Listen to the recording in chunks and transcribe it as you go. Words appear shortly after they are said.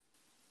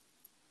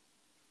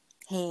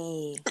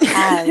Hey,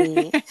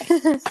 Allie.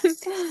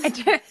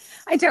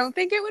 I don't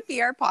think it would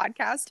be our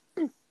podcast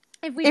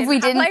if we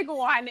didn't have like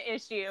one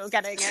issue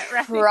getting it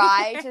right.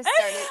 Try to start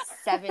it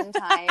 7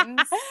 times.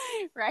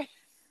 Right.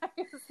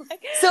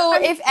 So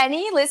if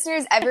any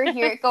listeners ever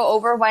hear it go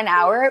over 1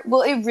 hour,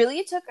 well, it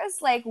really took us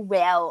like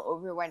well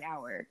over 1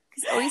 hour.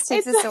 Because it always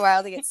takes us a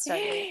while to get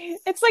started.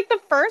 It's like the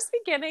first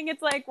beginning,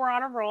 it's like we're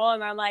on a roll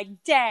and I'm like,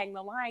 dang,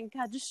 the line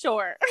cut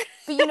short.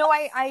 But you know,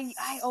 I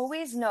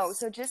always know.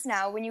 So just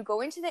now, when you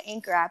go into the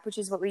Anchor app, which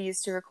is what we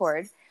use to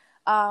record,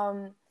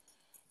 like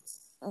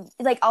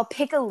I'll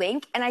pick a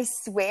link and I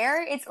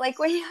swear it's like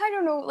when, I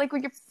don't know, like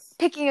when you're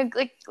picking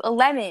a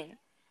lemon.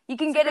 You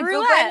can get a good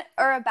one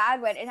or a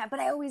bad one, but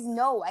I always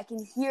know. I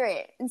can hear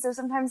it. And so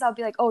sometimes I'll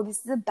be like, oh,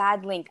 this is a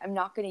bad link. I'm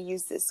not going to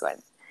use this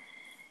one.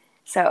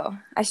 So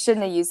I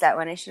shouldn't have used that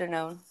one. I should have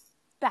known.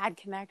 Bad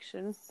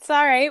connection. It's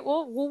all right.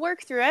 We'll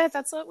work through it.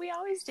 That's what we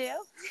always do.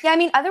 Yeah, I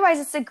mean, otherwise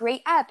it's a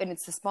great app, and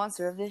it's the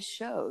sponsor of this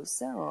show.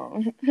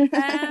 So,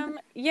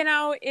 you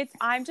know,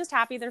 I'm just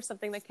happy there's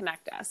something that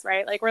connects us,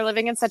 right? Like we're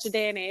living in such a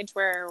day and age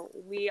where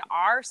we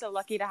are so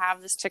lucky to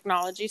have this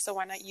technology. So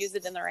why not use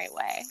it in the right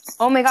way?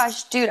 Oh my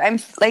gosh, dude, I'm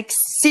like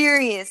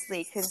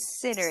seriously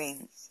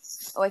considering.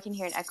 Oh, I can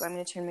hear an echo. I'm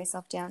going to turn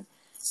myself down.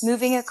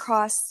 Moving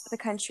across the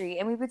country,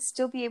 and we would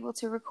still be able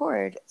to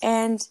record.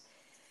 And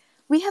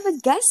we have a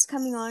guest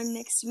coming on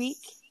next week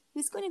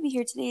who's going to be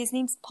here today. His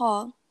name's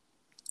Paul.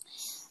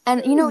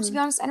 And, you know, to be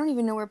honest, I don't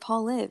even know where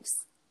Paul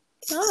lives.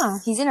 Oh.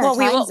 He's in our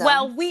time zone.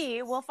 Well,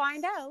 we will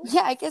find out.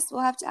 Yeah, I guess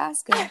we'll have to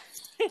ask him.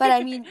 But,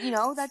 I mean, you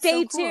know, that's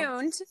Stay so cool.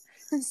 tuned.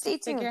 Stay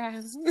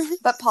tuned.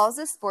 But Paul's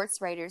a sports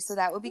writer, so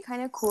that would be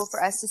kind of cool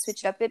for us to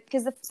switch it up a bit.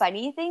 Because the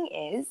funny thing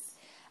is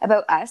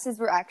about us is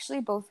we're actually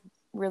both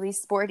really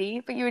sporty,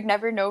 but you would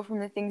never know from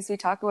the things we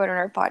talk about on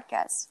our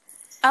podcast.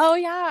 Oh,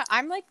 yeah.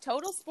 I'm like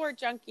total sport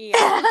junkie.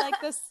 I did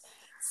like this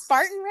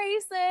Spartan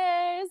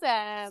races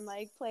and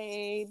like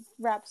played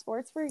rep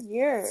sports for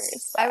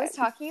years. But I was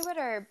talking about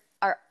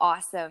our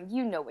awesome,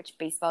 you know which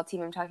baseball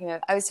team I'm talking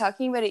about. I was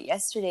talking about it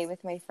yesterday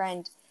with my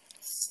friend.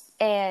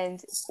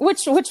 And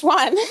which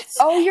one?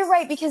 Oh, you're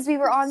right, because we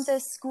were on the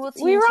school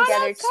team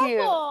together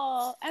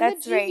too. And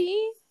that's the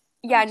right.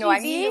 Yeah, no, I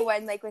mean the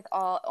one like with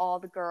all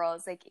the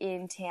girls like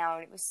in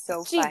town. It was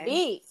so fun.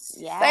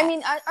 Yeah. But I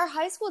mean, our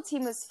high school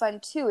team was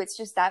fun too. It's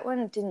just that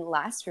one didn't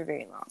last for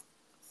very long.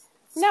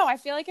 No, I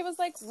feel like it was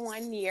like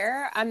 1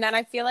 year, and then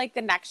I feel like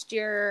the next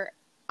year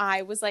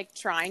I was like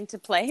trying to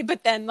play,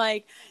 but then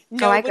like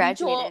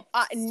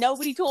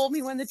nobody told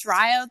me when the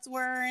tryouts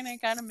were, and I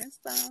kind of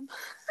missed them.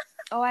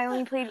 Oh, I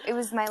only played. It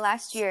was my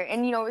last year,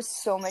 and you know, it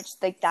was so much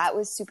like that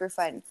was super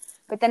fun.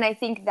 But then I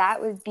think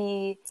that would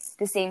be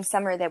the same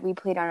summer that we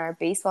played on our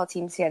baseball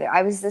team together.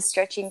 I was the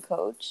stretching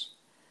coach.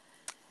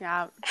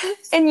 Yeah.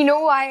 And you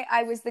know why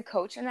I was the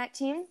coach on that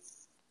team?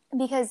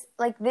 Because,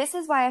 like, this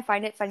is why I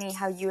find it funny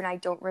how you and I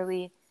don't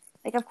really,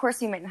 like, of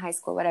course we met in high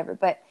school, whatever,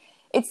 but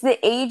it's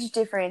the age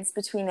difference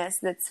between us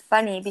that's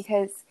funny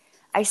because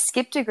I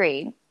skipped a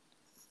grade,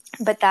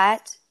 but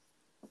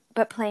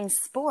playing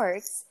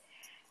sports,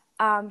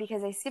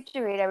 because I skipped a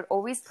grade, I would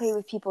always play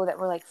with people that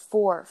were like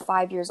 4 or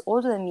 5 years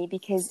older than me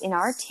because in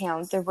our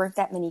town, there weren't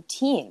that many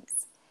teams.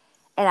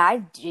 And I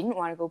didn't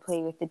want to go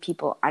play with the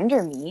people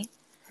under me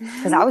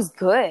because I was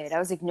good. I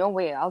was like, no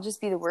way, I'll just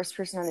be the worst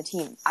person on the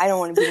team. I don't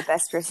want to be the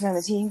best person on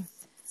the team.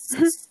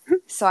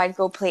 So I'd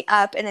go play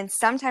up, and then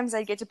sometimes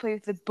I'd get to play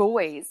with the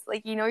boys.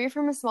 Like, you know, you're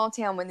from a small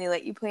town when they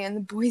let you play on the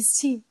boys'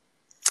 team.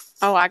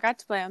 Oh, I got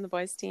to play on the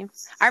boys' team.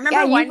 I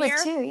remember one year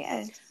too,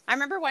 yeah. I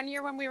remember 1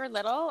 year when we were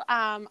little.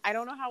 I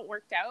don't know how it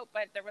worked out,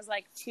 but there was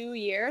like 2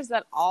 years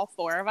that all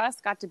 4 of us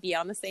got to be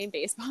on the same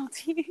baseball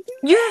team.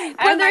 Your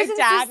brothers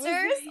and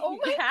sisters? Oh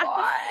my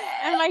God.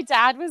 And my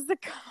dad was the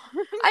coach.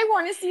 I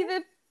want to see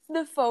the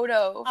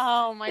photo.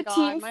 Oh my God. The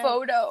team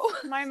photo.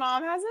 My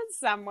mom has it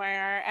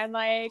somewhere, and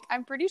like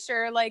I'm pretty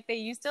sure like they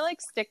used to like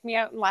stick me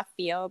out in left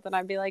field, and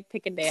I'd be like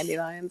picking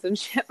dandelions and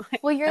shit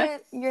like well,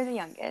 that. You're the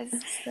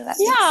youngest, so that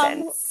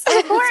makes sense.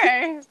 Of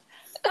course.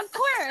 Of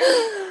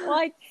course.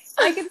 Like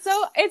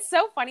it's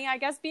so funny. I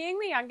guess being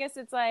the youngest,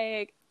 it's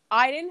like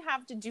I didn't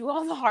have to do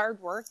all the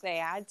hard work they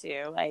had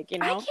to. Like, you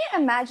know. I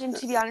can't imagine,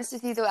 to be honest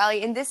with you though,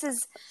 Allie, and this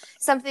is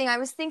something I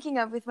was thinking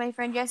of with my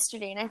friend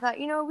yesterday, and I thought,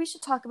 you know, we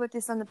should talk about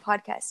this on the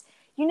podcast.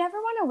 You never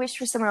want to wish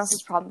for someone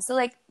else's problems. So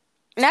like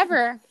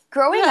never.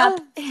 Growing up,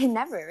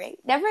 never, right?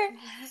 Never.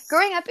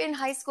 Growing up in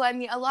high school, I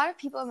mean, a lot of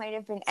people might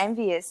have been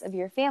envious of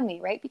your family,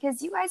 right?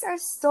 Because you guys are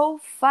so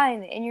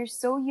fun and you're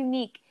so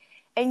unique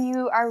and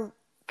you are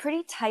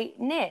pretty tight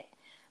knit.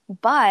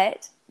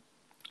 But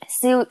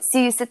so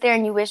you sit there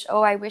and you wish,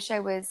 oh, I wish I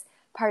was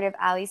part of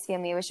Allie's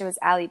family. I wish I was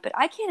Allie. But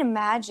I can't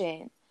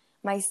imagine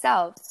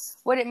myself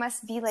what it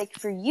must be like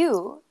for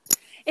you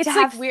to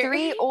have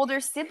 3 older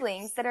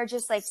siblings that are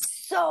just like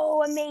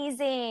so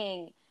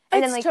amazing.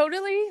 And it's then, like,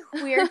 totally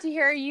weird to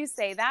hear you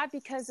say that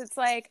because it's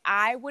like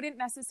I wouldn't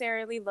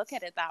necessarily look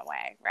at it that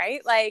way, right?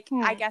 Like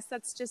I guess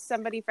that's just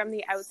somebody from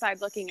the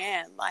outside looking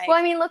in. Like, well,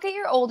 I mean, look at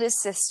your oldest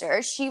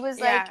sister. She was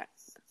like,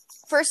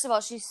 first of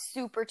all, she's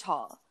super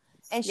tall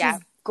and she's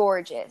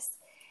gorgeous.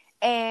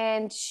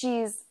 and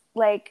she's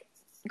like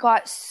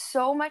got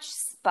so much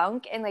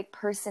spunk and like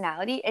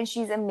personality, and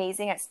she's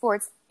amazing at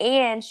sports,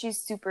 and she's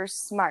super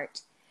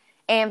smart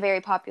and very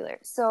popular.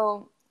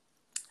 So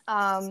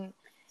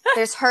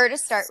there's her to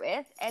start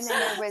with, and then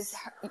there was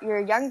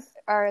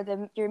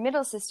your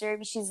middle sister.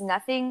 She's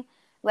nothing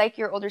like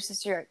your older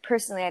sister.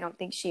 Personally, I don't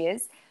think she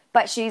is,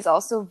 but she's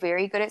also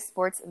very good at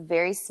sports,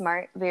 very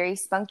smart, very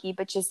spunky,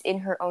 but just in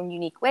her own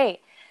unique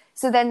way.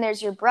 So then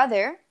there's your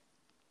brother,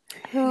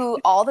 who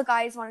all the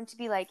guys wanted to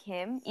be like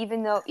him,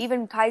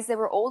 even guys that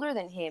were older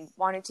than him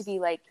wanted to be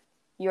like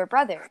your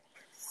brother,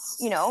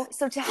 you know?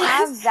 So to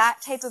have that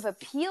type of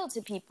appeal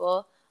to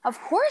people, of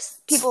course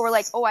people were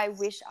like, oh, I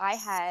wish I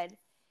had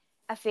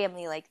a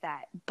family like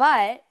that.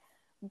 But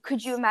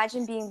could you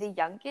imagine being the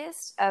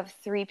youngest of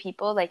 3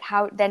 people? Like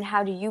how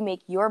do you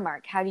make your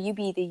mark? How do you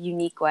be the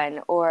unique one?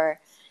 Or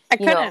I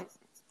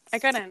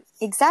couldn't.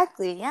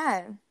 Exactly.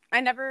 Yeah. I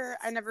never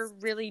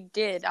really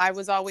did. I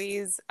was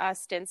always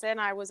Stinson.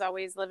 I was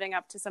always living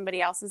up to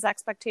somebody else's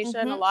expectation.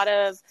 Mm-hmm. A lot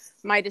of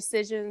my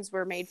decisions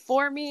were made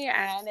for me.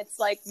 And it's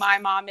like, my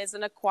mom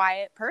isn't a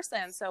quiet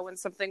person. So when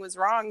something was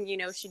wrong, you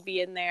know, she'd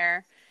be in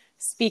there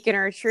speaking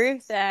her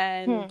truth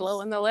and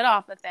blowing the lid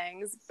off of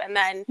things. And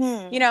then,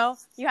 you know,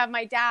 you have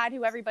my dad,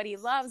 who everybody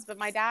loves, but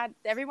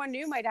everyone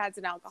knew my dad's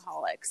an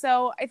alcoholic.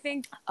 So I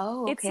think,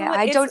 oh, okay.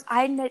 I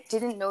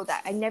didn't know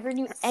that. I never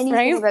knew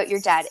anything about your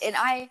dad. And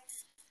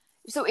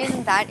so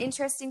isn't that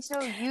interesting to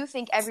know? You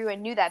think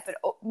everyone knew that, but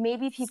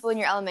maybe people in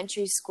your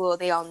elementary school,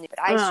 they all knew, but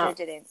I sure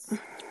didn't.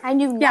 I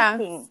knew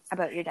nothing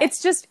about your dad.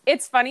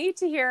 It's funny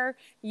to hear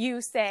you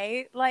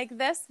say like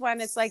this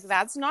when it's like,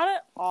 that's not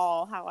at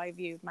all how I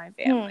viewed my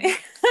family.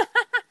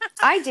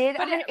 I did.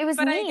 It was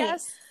me.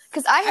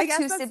 Because I had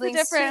 2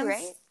 siblings too,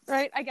 right?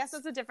 Right. I guess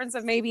that's the difference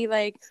of maybe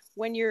like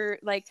when you're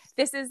like,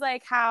 this is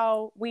like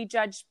how we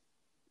judge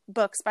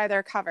books by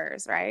their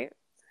covers, right?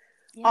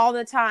 Yeah. All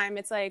the time.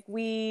 It's like,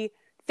 we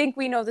think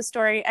we know the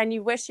story and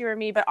you wish you were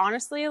me, but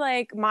honestly,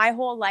 like, my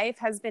whole life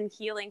has been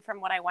healing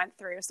from what I went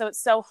through. So it's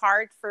so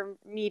hard for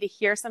me to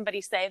hear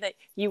somebody say that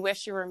you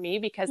wish you were me,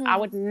 because I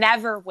would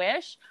never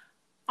wish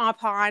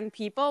upon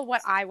people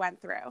what I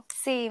went through.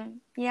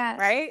 Same. Yeah.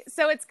 Right.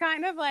 So it's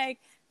kind of like,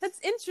 that's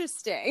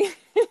interesting.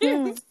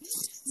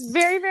 It's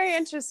very, very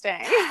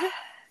interesting.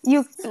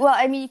 You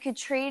could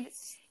trade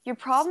your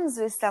problems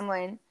with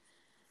someone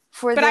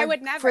for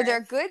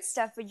their good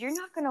stuff, but you're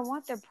not going to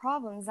want their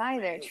problems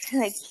either.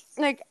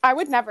 like I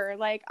would never.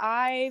 Like,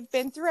 I've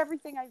been through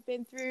everything I've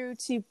been through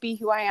to be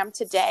who I am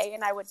today,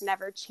 and I would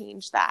never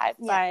change that.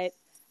 Yeah. But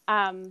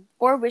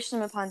or wish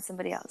them upon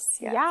somebody else.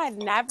 Yeah,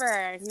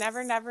 never.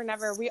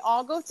 We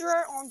all go through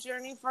our own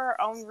journey for our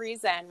own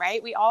reason,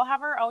 right? We all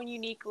have our own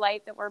unique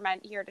light that we're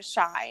meant here to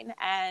shine,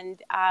 and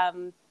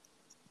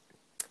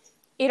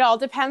it all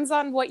depends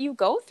on what you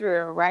go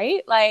through,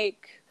 right?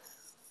 Like,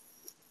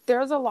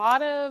 there's a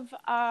lot of,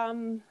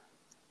 I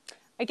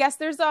guess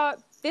this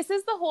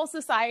is the whole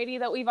society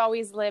that we've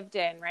always lived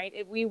in,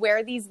 right? We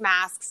wear these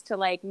masks to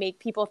like make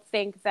people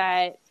think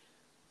that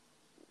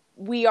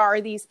we are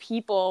these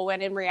people,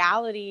 when in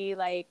reality,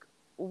 like,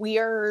 we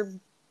are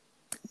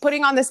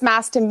putting on this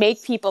mask to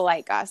make people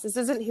like us. This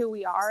isn't who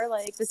we are.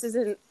 Like, this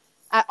isn't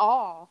at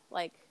all.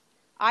 Like,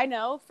 I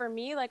know for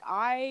me, like,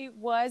 I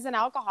was an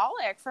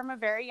alcoholic from a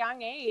very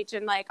young age.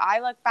 And like,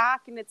 I look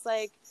back and it's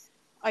like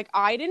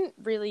I didn't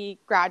really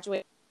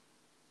graduate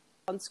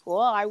from school.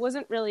 I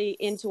wasn't really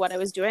into what I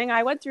was doing.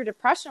 I went through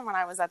depression when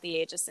I was at the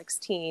age of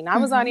 16. I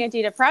was on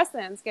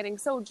antidepressants, getting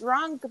so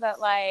drunk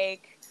that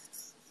like,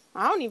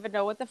 I don't even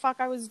know what the fuck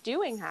I was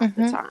doing half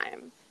the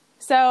time.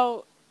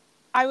 So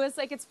I was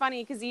like, it's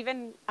funny because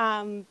even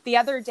the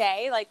other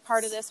day, like,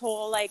 part of this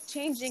whole like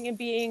changing and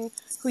being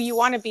who you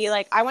want to be,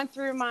 like, I went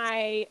through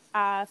my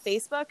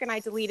Facebook and I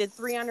deleted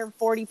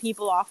 340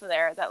 people off of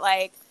there that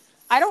like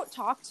I don't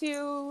talk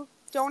to,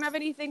 don't have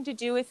anything to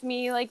do with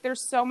me. Like,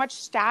 there's so much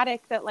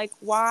static that like,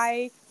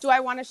 why do I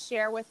want to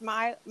share with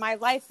my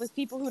life with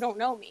people who don't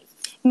know me?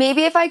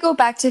 Maybe if I go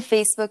back to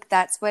Facebook,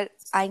 that's what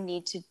I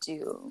need to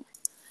do.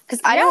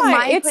 Because I don't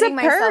mind putting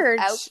myself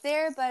out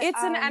there, but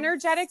it's an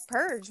energetic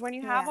purge when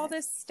you have all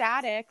this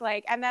static.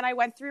 Like, and then I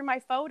went through my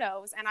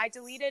photos and I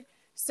deleted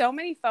so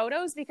many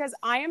photos because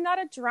I am not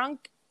a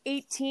drunk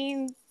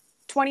 18,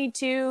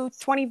 22,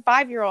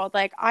 25-year-old.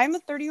 Like, I'm a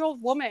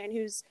 30-year-old woman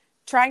who's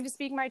trying to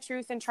speak my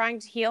truth and trying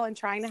to heal and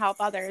trying to help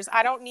others.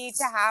 I don't need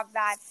to have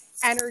that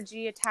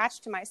energy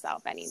attached to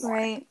myself anymore.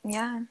 Right.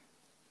 Yeah.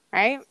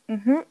 Right.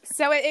 Mm-hmm.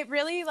 So it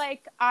really,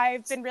 like,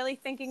 I've been really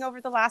thinking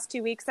over the last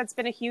 2 weeks, that's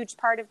been a huge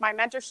part of my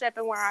mentorship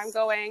and where I'm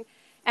going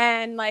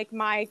and like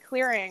my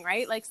clearing,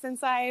 right? Like,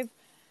 since I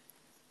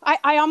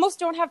almost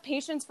don't have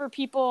patience for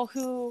people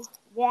who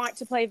want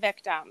to play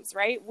victims,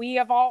 right?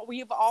 We've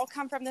all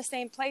come from the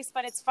same place,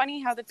 but it's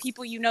funny how the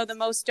people you know the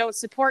most don't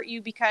support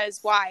you because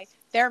why?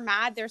 They're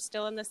mad. They're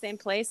still in the same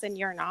place and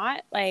you're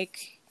not.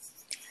 Like,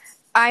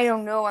 I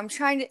don't know. I'm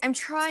trying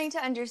to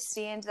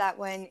understand that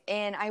one.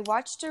 And I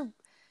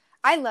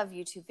love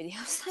YouTube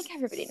videos. Like,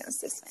 everybody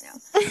knows this,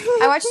 I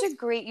know. I watched a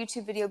great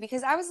YouTube video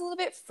because I was a little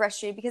bit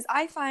frustrated because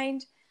I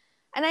find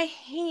and I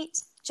hate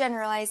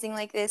generalizing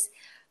like this,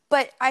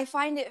 but I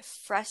find it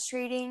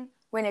frustrating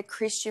when a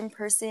Christian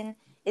person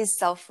is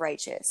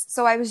self-righteous.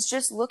 So I was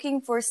just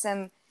looking for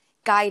some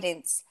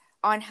guidance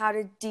on how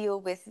to deal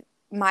with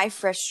my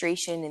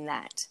frustration in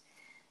that.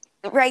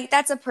 Right?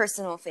 That's a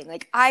personal thing.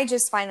 Like, I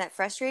just find that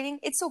frustrating.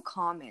 It's so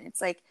common.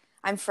 It's like,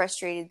 I'm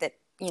frustrated that,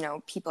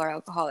 people are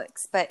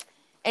alcoholics. But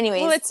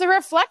anyways. Well, it's a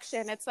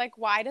reflection. It's like,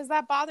 why does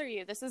that bother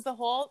you? This is the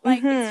whole,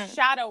 like, it's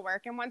shadow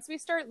work. And once we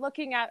start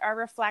looking at our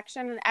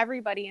reflection and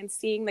everybody and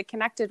seeing the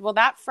connected, well,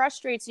 that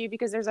frustrates you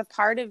because there's a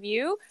part of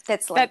you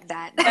that's like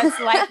that. That's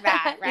like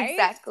that, right?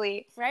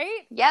 Exactly.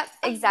 Right? Yep,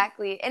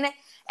 exactly. And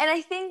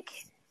I think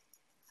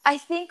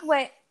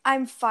what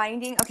I'm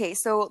finding, okay,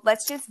 so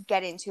let's just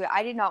get into it.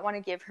 I did not want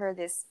to give her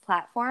this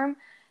platform,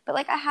 but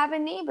like I have a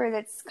neighbor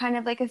that's kind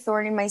of like a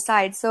thorn in my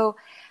side. So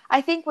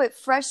I think what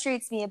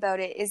frustrates me about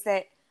it is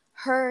that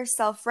her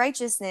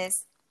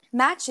self-righteousness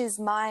matches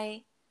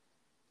my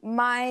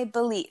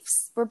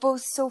beliefs. We're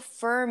both so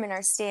firm in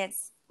our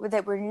stance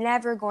that we're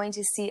never going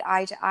to see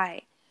eye to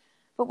eye.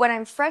 But what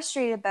I'm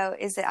frustrated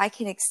about is that I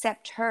can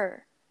accept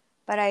her,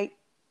 but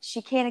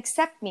she can't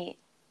accept me.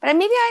 But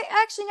maybe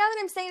actually, now that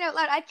I'm saying it out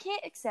loud, I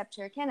can't accept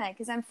her, can I?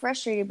 Because I'm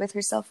frustrated with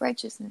her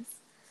self-righteousness.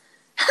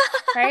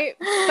 Right?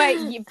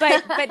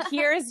 But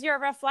here's your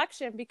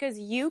reflection, because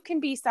you can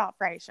be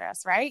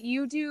self-righteous, right?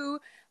 You do,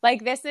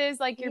 like, this is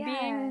like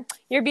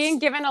you're being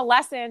given a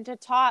lesson to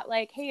taught,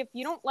 like, hey, if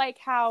you don't like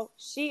how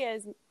she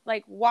is,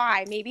 like,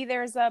 why? Maybe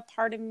there's a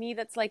part of me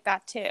that's like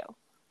that too.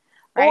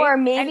 Right? Or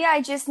maybe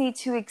I just need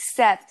to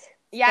accept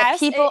that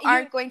people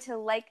aren't going to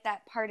like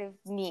that part of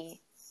me.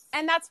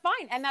 And that's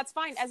fine.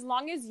 As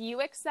long as you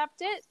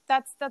accept it,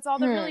 that's all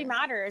that really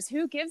matters.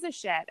 Who gives a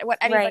shit what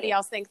anybody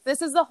else thinks?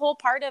 This is the whole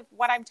part of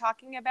what I'm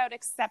talking about,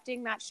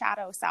 accepting that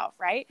shadow self,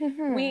 right?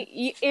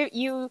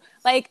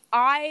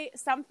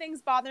 Some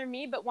things bother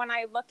me, but when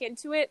I look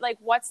into it, like,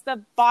 what's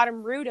the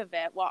bottom root of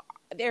it? Well,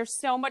 there's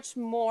so much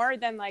more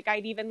than, like,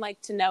 I'd even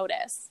like to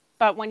notice.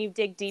 But when you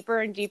dig deeper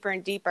and deeper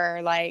and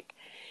deeper, like,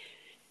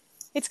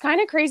 it's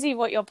kind of crazy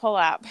what you'll pull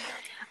up.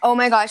 Oh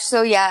my gosh.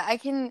 So yeah,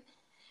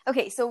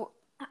 so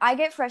I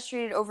get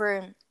frustrated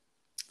over,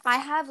 I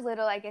have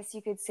little, I guess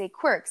you could say,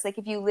 quirks. Like,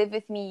 if you live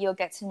with me, you'll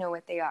get to know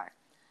what they are.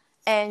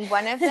 And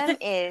one of them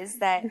is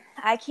that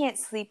I can't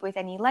sleep with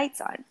any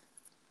lights on.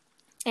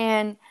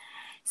 And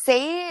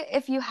say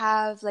if you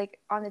have, like,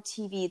 on the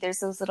TV, there's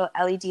those little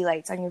LED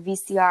lights on your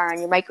VCR, on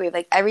your microwave,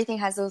 like, everything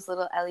has those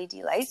little LED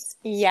lights.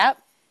 Yep.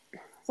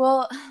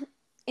 Well,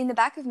 in the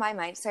back of my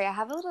mind, sorry, I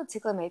have a little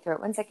tickle in my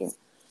throat. 1 second.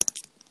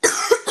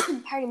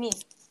 Pardon me.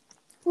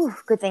 Whew,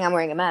 good thing I'm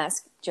wearing a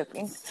mask.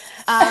 Joking.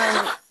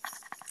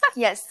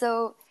 Yes,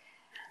 so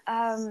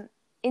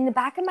in the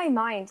back of my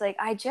mind, like,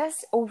 I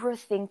just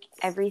overthink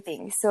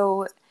everything.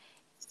 So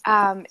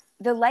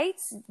the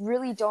lights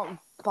really don't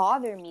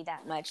bother me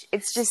that much.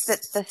 It's just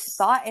that the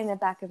thought in the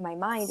back of my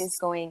mind is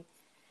going,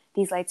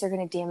 these lights are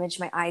going to damage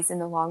my eyes in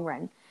the long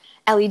run.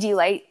 LED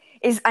light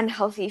is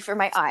unhealthy for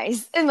my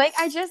eyes. And, like,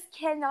 I just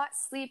cannot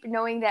sleep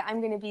knowing that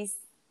I'm going to be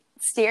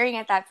staring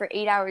at that for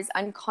 8 hours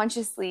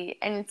unconsciously,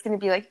 and it's going to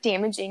be, like,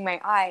 damaging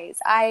my eyes.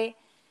 I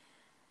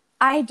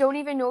don't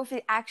even know if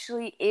it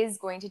actually is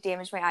going to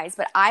damage my eyes,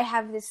 but I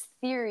have this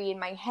theory in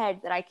my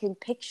head that I can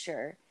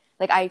picture.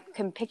 Like,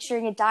 I'm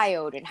picturing a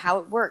diode and how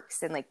it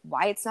works and, like,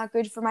 why it's not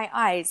good for my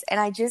eyes, and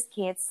I just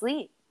can't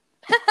sleep.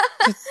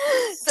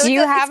 So do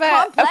you have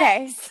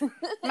okay.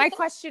 My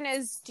question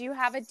is, do you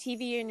have a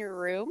TV in your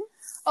room?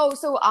 Oh,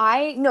 so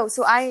I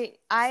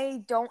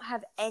don't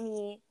have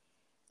any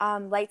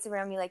lights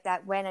around me like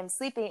that when I'm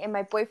sleeping, and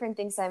my boyfriend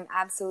thinks I'm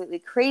absolutely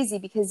crazy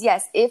because,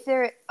 yes, if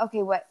there,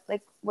 okay, what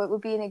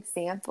would be an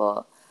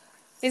example?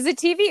 Is a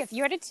TV, if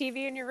you had a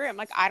TV in your room,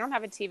 like, I don't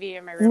have a TV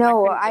in my room.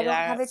 No, I don't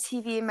have a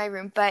TV in my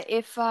room, but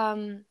if,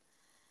 okay,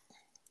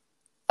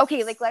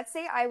 like, let's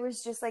say I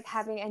was just, like,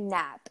 having a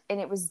nap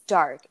and it was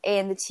dark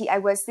and I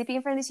was sleeping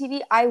in front of the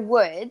TV, I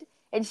would,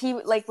 and he,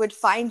 like, would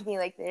find me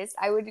like this,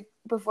 I would,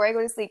 before I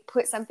go to sleep,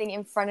 put something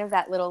in front of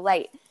that little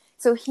light.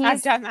 So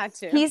I've done that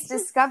too. He's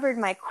discovered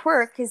my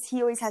quirk because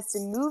he always has to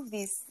move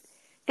these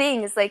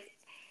things, like,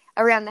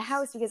 around the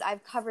house because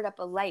I've covered up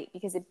a light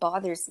because it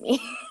bothers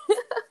me.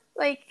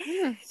 Like,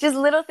 just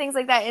little things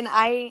like that. And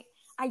I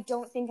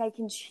don't think I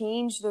can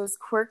change those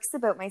quirks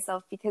about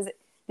myself because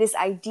this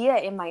idea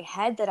in my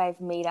head that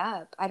I've made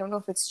up, I don't know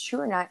if it's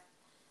true or not.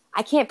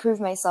 I can't prove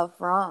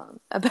myself wrong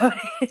about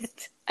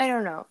it. I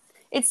don't know.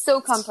 It's so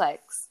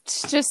complex.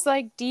 It's just,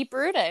 like,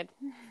 deep-rooted.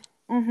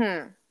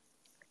 Mm-hmm.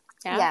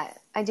 Yeah,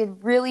 I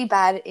did really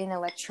bad in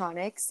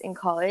electronics in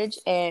college,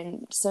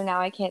 and so now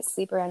I can't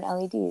sleep around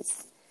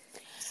LEDs.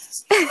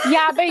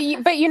 Yeah,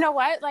 but you know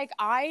what? Like,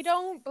 I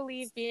don't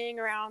believe being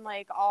around,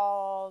 like,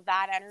 all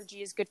that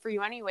energy is good for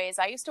you anyways.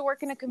 I used to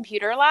work in a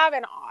computer lab,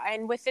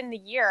 and within the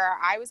year,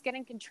 I was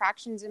getting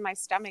contractions in my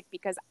stomach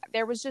because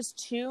there was just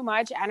too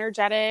much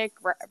energetic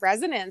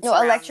resonance. No,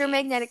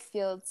 electromagnetic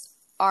fields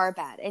are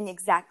bad, and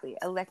exactly,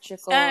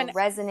 electrical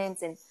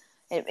resonance, and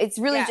it's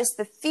really just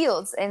the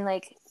fields, and,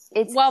 like,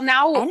 It's well,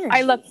 now energy.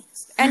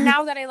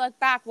 now that I look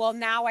back, well,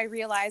 now I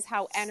realize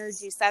how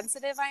energy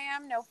sensitive I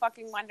am. No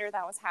fucking wonder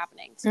that was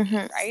happening to me,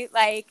 right?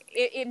 Like,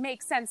 it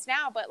makes sense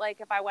now, but like,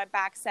 if I went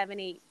back 7,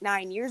 8,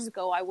 9 years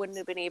ago, I wouldn't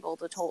have been able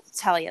to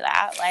tell you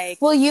that. Like,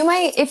 well, you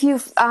might, if you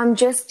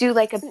just do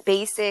like a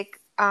basic,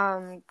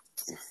 I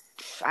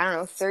don't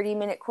know,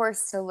 30-minute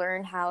course to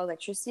learn how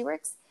electricity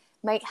works,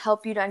 might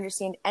help you to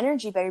understand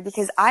energy better,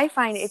 because I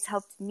find it's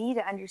helped me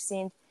to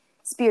understand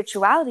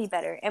spirituality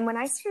better. And when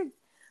I started,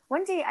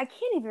 one day, I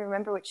can't even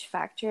remember which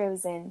factory I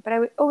was in, but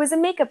it was a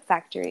makeup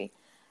factory.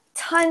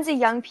 Tons of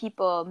young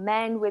people,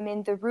 men,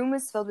 women. The room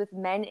was filled with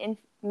men and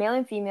male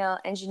and female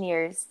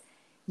engineers,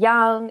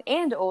 young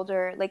and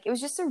older. Like, it was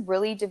just a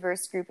really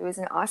diverse group. It was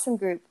an awesome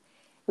group.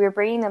 We were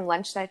bringing them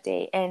lunch that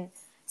day. And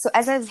so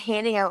as I was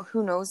handing out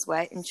who knows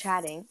what and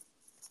chatting,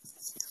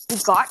 we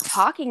got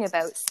talking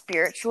about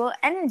spiritual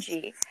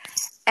energy.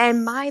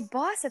 And my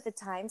boss at the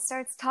time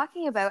starts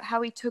talking about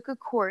how he took a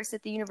course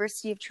at the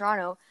University of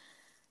Toronto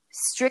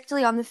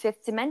strictly on the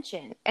fifth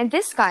dimension. And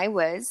this guy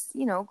was,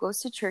 goes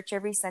to church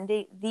every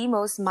Sunday, the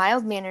most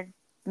mild-mannered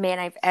man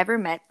I've ever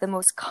met, the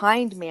most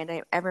kind man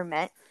I've ever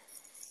met.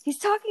 He's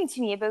talking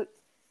to me about,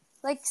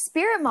 like,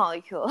 spirit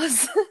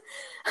molecules.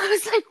 I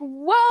was like,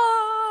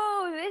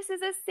 whoa, this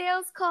is a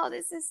sales call.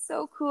 This is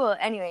so cool.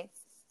 Anyway,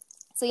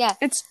 so yeah.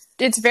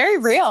 It's very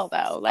real,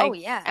 though. Like, oh,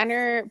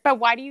 yeah. But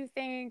why do you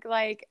think,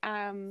 like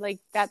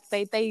that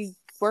they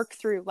work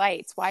through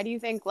lights? Why do you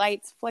think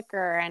lights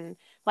flicker and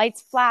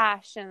lights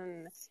flash,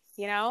 and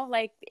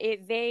like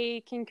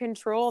they can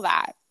control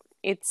that?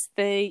 It's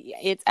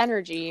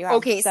energy.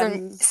 Okay,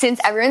 so since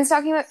everyone's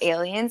talking about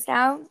aliens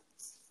now,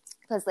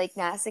 because like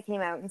NASA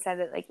came out and said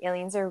that like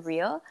aliens are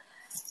real,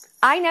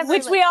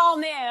 which we all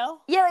knew.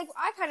 Yeah, like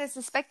I kind of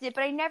suspected,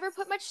 but I never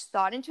put much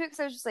thought into it, because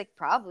I was just like,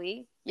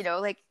 probably,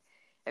 like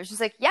I was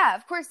just like, yeah,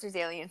 of course there's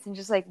aliens, and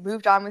just like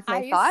moved on with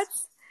my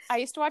thoughts. I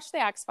used to watch the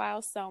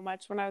X-Files so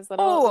much when I was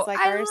little. It was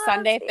like our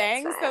Sunday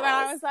thing. So then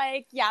I was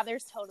like, yeah,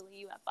 there's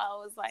totally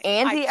UFOs. Like,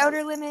 and The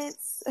Outer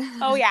Limits.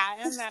 Oh, yeah,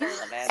 and The Outer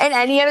Limits. And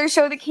any other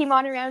show that came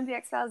on around the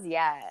X-Files,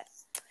 yeah.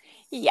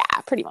 Yeah,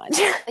 pretty much.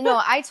 No,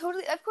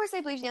 of course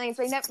I believe in aliens,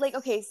 but I never, like,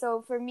 okay,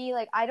 so for me,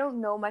 like, I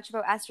don't know much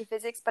about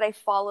astrophysics, but I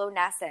follow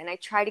NASA, and I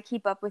try to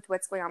keep up with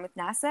what's going on with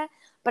NASA,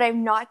 but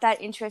I'm not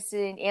that interested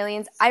in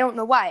aliens. I don't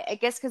know why. I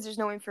guess because there's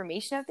no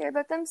information out there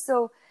about them,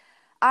 so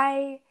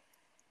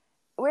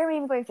where am I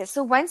even going with this?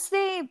 So once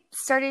they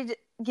started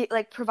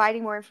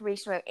providing more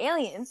information about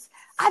aliens,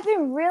 I've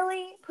been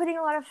really putting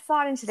a lot of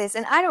thought into this,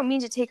 and I don't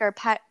mean to take our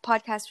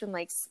podcast from,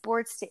 like,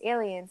 sports to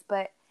aliens,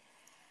 but,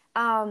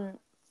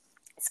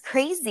 it's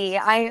crazy.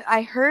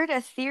 I heard a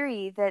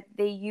theory that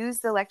they use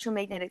the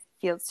electromagnetic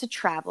fields to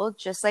travel,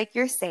 just like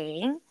you're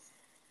saying.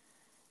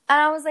 And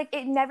I was like,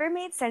 it never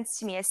made sense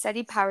to me. I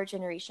studied power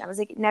generation. I was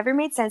like, it never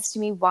made sense to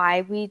me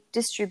why we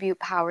distribute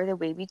power the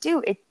way we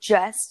do. It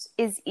just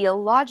is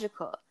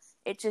illogical.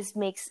 It just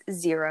makes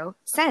zero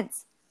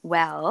sense.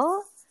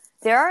 Well,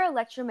 there are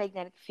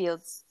electromagnetic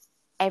fields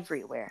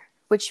everywhere,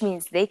 which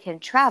means they can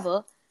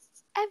travel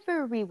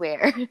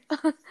everywhere.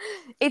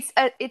 It's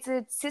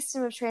a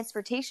system of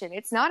transportation.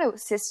 It's not a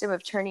system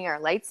of turning our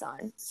lights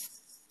on.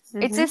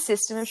 Mm-hmm. It's a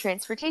system of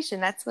transportation.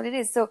 That's what it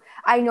is. So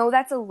I know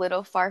that's a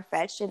little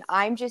far-fetched, and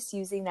I'm just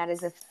using that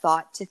as a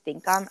thought to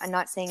think on. I'm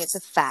not saying it's a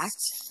fact,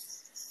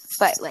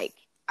 but like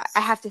I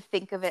have to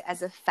think of it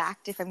as a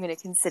fact if I'm going to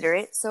consider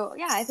it. So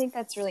yeah, I think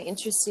that's really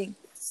interesting.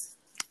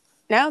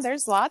 No,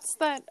 there's lots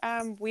that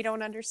we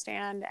don't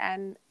understand.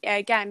 And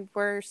again,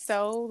 we're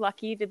so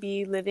lucky to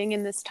be living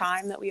in this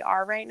time that we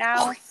are right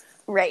now.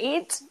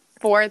 Right?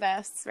 For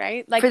this,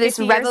 right? Like for this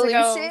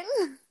revolution?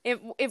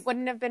 Ago, it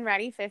wouldn't have been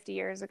ready 50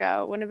 years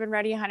ago. It wouldn't have been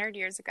ready 100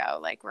 years ago.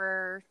 Like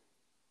we're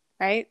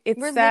living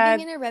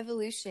in a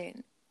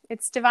revolution.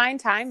 It's divine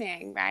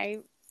timing,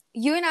 right?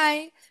 You and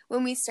I,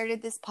 when we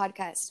started this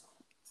podcast,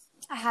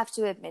 I have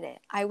to admit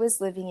it, I was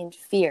living in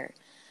fear.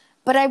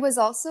 But I was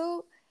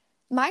also...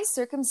 my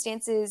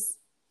circumstances,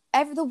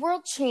 the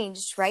world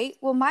changed, right?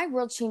 Well, my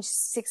world changed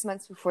 6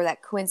 months before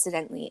that,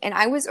 coincidentally. And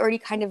I was already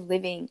kind of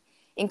living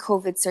in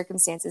COVID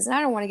circumstances. And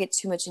I don't want to get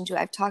too much into it.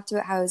 I've talked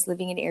about how I was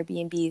living in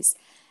Airbnbs.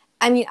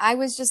 I mean, I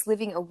was just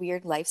living a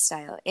weird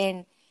lifestyle.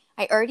 And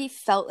I already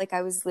felt like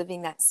I was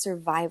living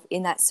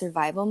in that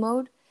survival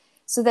mode.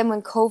 So then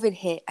when COVID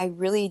hit, I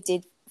really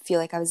did feel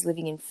like I was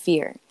living in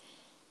fear.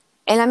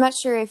 And I'm not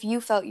sure if you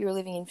felt you were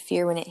living in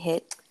fear when it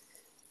hit.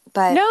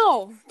 But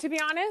no, to be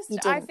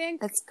honest, I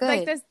think that's good.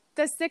 Like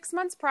the 6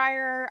 months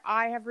prior,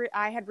 I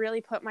had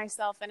really put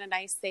myself in a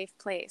nice, safe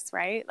place,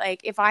 right?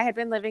 Like if I had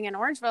been living in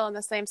Orangeville in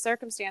the same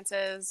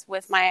circumstances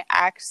with my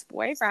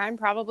ex-boyfriend,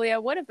 probably I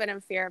would have been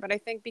in fear. But I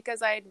think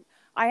because I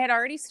had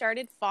already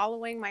started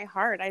following my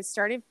heart, I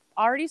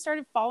already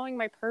started following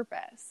my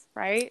purpose,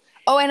 right?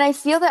 Oh, and I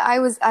feel that I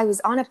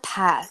was on a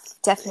path,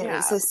 definitely.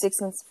 Yeah. So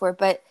 6 months before,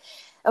 but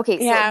okay.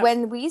 So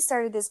when we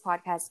started this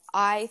podcast,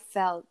 I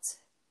felt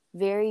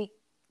very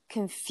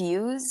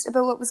confused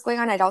about what was going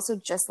on. I'd also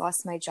just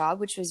lost my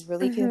job, which was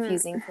really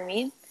confusing for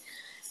me.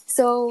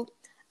 So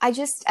I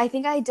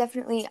think I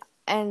definitely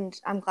and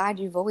I'm glad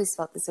you've always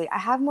felt this way. I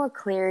have more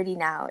clarity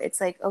now. It's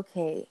like,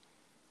 okay,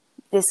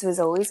 this was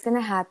always going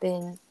to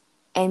happen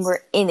and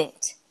we're in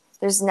it.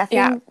 There's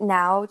nothing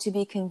now to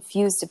be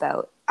confused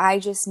about. I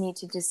just need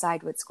to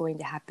decide what's going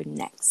to happen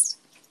next.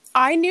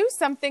 I knew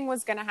something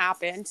was going to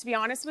happen, to be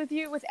honest with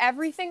you, with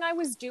everything I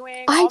was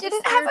doing. I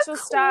didn't have a clue.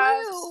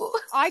 Stuff,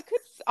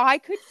 I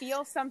could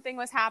feel something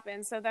was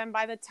happening. So then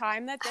by the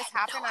time that this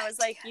happened, I was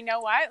like, you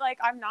know what? Like,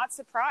 I'm not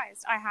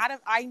surprised. I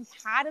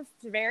had a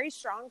very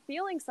strong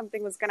feeling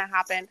something was going to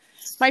happen.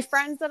 My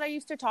friends that I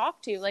used to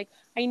talk to, like,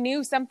 I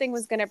knew something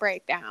was going to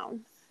break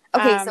down.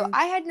 Okay, so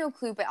I had no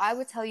clue, but I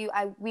would tell you,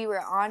 we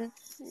were on,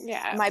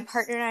 my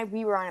partner and I,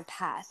 we were on a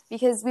path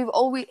because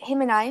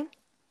him and I,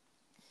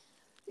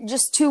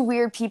 just two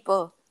weird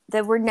people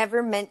that were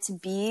never meant to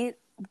be,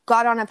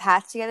 got on a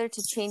path together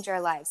to change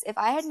our lives. If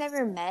I had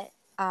never met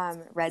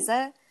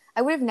Reza,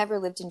 I would have never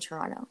lived in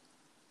Toronto.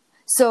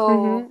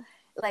 So,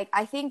 like,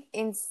 I think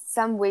in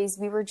some ways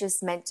we were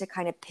just meant to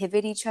kind of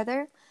pivot each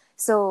other.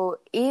 So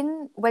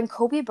when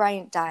Kobe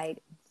Bryant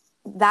died,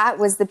 that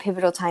was the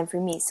pivotal time for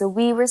me. So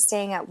we were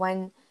staying at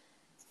one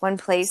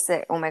place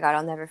that, oh my God,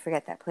 I'll never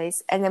forget that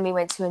place. And then we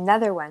went to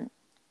another one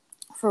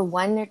for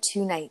 1 or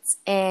 2 nights.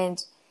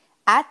 And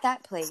at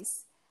that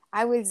place,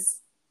 I was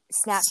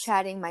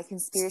Snapchatting my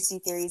conspiracy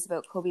theories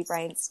about Kobe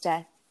Bryant's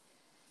death,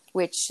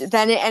 which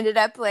then it ended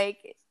up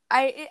like,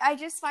 I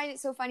just find it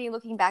so funny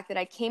looking back that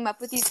I came up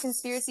with these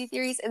conspiracy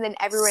theories and then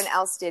everyone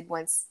else did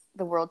once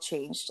the world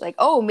changed. Like,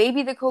 oh,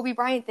 maybe the Kobe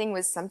Bryant thing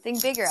was something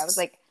bigger. I was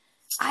like,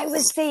 I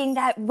was saying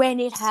that when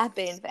it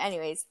happened. But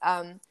anyways,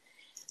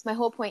 my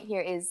whole point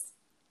here is,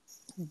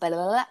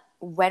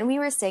 when we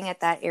were staying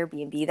at that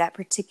Airbnb, that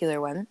particular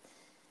one,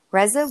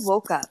 Reza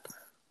woke up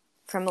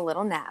from a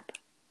little nap,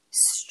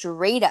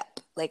 straight up,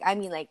 like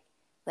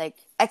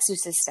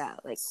Exorcist style,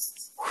 like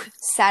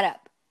sat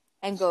up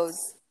and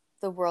goes,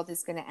 the world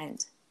is going to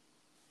end.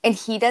 And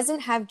he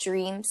doesn't have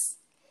dreams.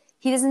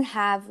 He doesn't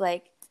have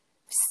like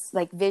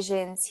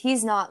visions.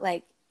 He's not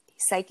like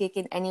psychic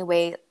in any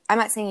way. I'm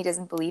not saying he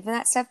doesn't believe in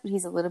that stuff, but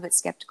he's a little bit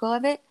skeptical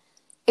of it.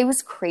 It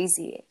was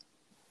crazy.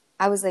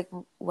 I was like,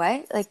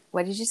 what? Like,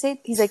 what did you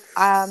say? He's like,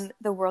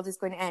 the world is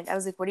going to end. I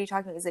was like, what are you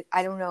talking about? He's like,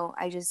 I don't know.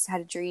 I just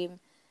had a dream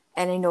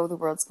and I know the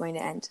world's going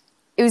to end.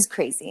 It was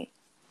crazy.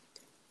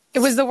 It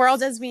was the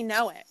world as we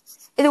know it.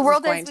 The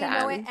world as we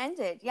know it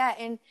ended. Yeah.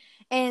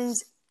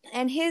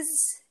 And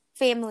his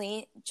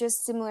family,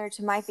 just similar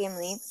to my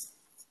family,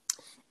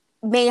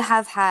 may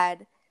have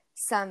had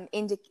some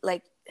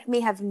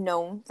may have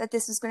known that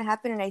this was going to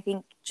happen. And I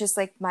think just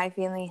like my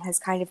family has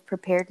kind of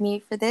prepared me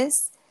for this,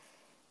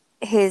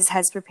 his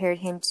has prepared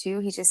him too.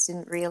 He just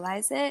didn't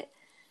realize it.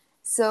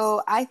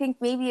 So I think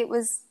maybe it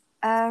was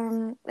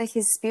like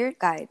his spirit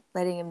guide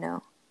letting him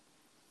know.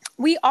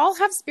 We all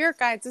have spirit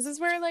guides. This is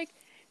where like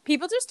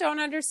people just don't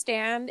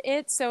understand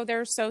it, so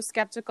they're so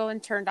skeptical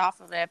and turned off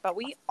of it. But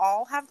we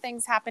all have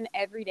things happen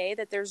every day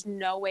that there's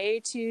no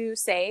way to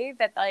say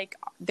that like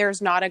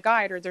there's not a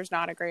guide or there's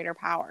not a greater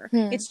power.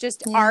 It's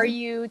just, are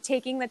you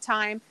taking the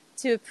time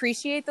to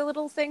appreciate the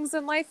little things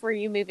in life, or are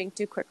you moving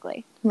too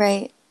quickly?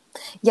 Right.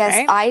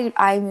 Yes, right?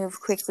 I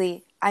move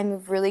quickly. I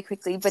move really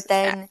quickly, but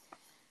then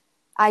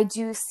I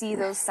do see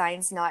those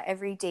signs not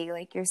every day,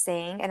 like you're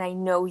saying, and I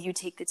know you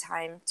take the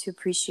time to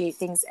appreciate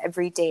things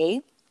every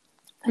day,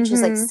 which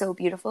is like so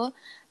beautiful.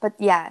 But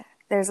yeah,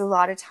 there's a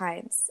lot of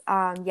times.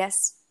 Not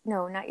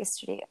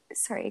yesterday.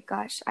 Sorry,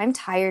 gosh, I'm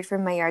tired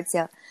from my yard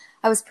sale.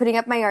 I was putting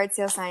up my yard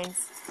sale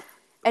signs,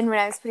 and when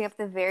I was putting up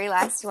the very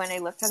last one, I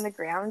looked on the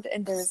ground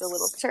and there was a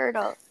little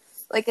turtle,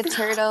 like a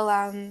turtle,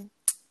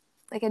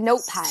 like a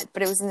notepad,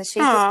 but it was in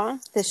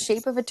the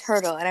shape of a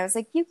turtle. And I was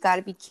like, you've got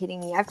to be kidding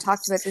me. I've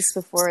talked about this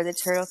before, the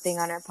turtle thing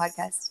on our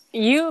podcast.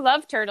 You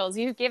love turtles.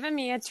 You've given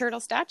me a turtle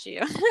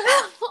statue.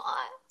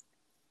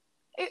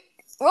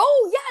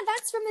 Oh, yeah,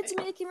 that's from the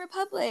Dominican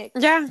Republic.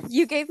 Yeah,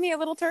 you gave me a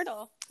little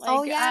turtle. Like,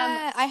 oh,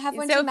 yeah, I have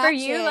one to match. So for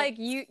you, like,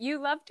 you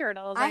love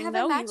turtles. I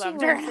know you love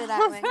turtles. For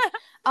that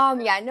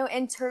one.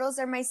 And turtles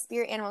are my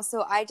spirit animals.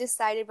 So I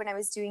decided when I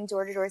was doing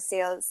door-to-door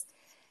sales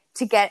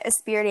to get a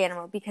spirit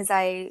animal because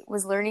I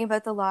was learning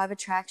about the law of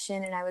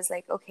attraction, and I was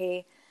like,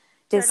 okay.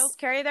 Turtles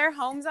carry their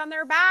homes on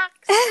their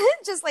backs.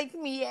 Just like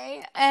me,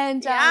 eh?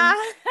 And,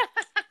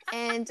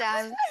 and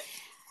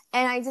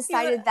I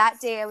decided that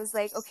day, I was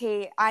like,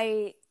 okay,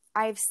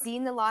 I've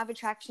seen the law of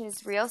attraction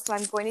is real, so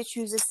I'm going to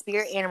choose a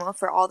spirit animal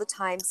for all the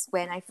times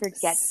when I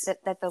forget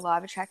that the law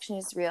of attraction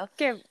is real.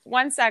 Okay,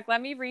 one sec.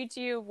 Let me read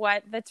to you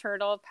what the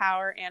turtle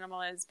power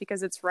animal is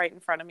because it's right in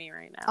front of me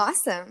right now.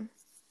 Awesome.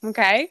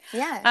 Okay.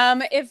 Yeah.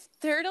 If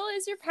turtle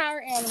is your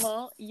power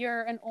animal,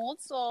 you're an old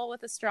soul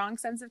with a strong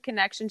sense of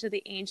connection to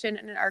the ancient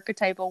and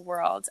archetypal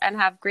worlds and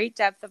have great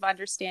depth of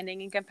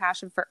understanding and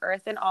compassion for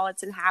Earth and all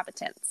its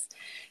inhabitants.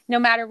 No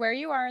matter where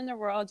you are in the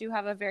world, you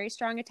have a very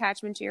strong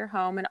attachment to your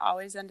home and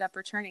always end up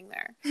returning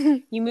there.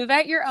 You move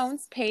at your own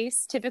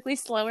pace, typically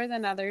slower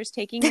than others,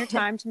 taking your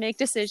time to make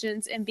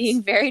decisions and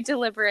being very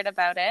deliberate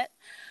about it.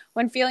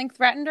 When feeling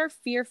threatened or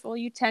fearful,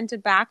 you tend to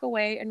back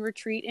away and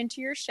retreat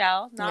into your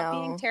shell, not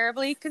being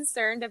terribly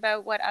concerned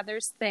about what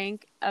others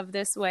think of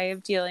this way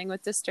of dealing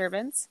with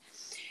disturbance.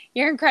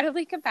 You're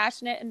incredibly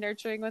compassionate and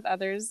nurturing with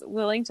others,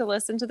 willing to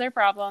listen to their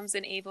problems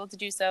and able to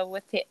do so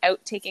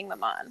without taking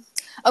them on.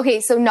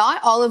 Okay, so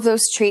not all of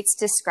those traits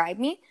describe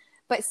me,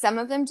 but some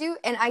of them do.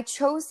 And I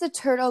chose the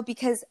turtle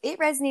because it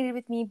resonated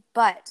with me,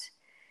 but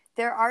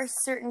there are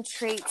certain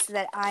traits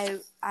that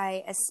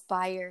I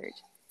aspired,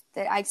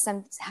 that I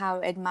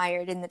somehow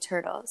admired in the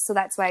turtle. So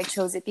that's why I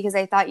chose it, because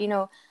I thought,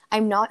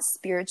 I'm not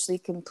spiritually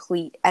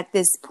complete at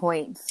this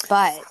point,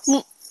 but...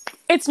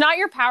 It's not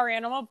your power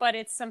animal, but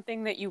it's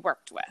something that you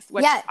worked with,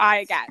 which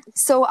I get.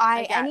 So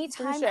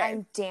anytime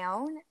I'm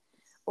down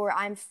or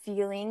I'm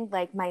feeling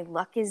like my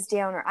luck is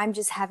down or I'm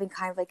just having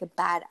kind of like a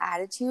bad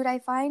attitude, I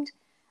find,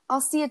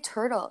 I'll see a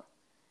turtle.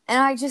 And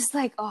I just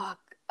like,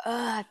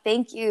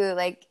 thank you.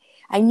 Like,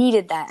 I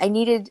needed that. I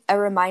needed a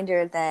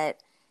reminder that,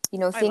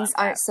 things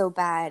aren't so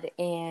bad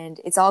and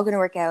it's all going to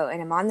work out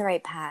and I'm on the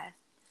right path.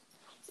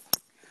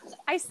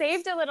 I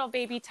saved a little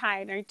baby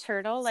tiny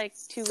turtle like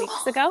 2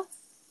 weeks ago.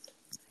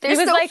 They're he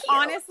was so like, cute.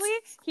 honestly,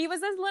 he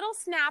was a little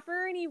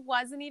snapper and he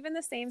wasn't even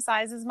the same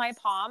size as my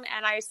palm.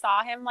 And I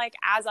saw him like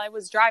as I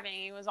was driving,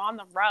 he was on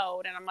the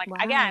road. And I'm like,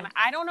 again,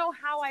 I don't know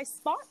how I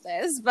spot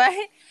this, but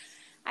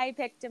I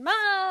picked him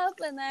up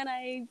and then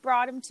I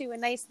brought him to a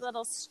nice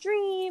little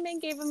stream and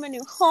gave him a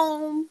new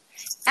home.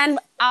 And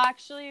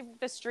actually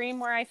the stream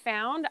where I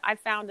found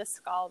a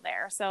skull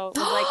there. So it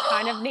was like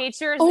kind of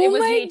nature's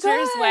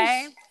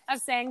way of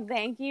saying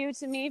thank you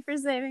to me for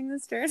saving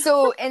this turtle.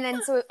 So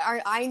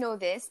I know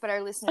this, but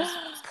our listeners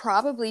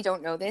probably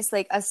don't know this.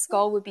 Like a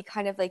skull would be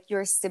kind of like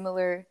your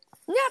similar,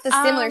 not the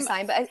similar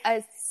sign, but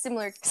a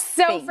similar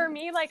thing. For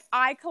me, like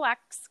I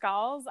collect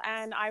skulls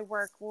and I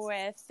work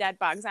with dead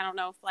bugs. I don't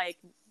know if like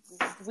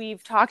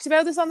we've talked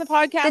about this on the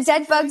podcast. The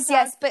dead bugs,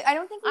 yes, but I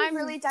don't think we've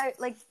really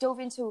dove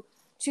into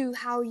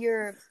how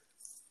you're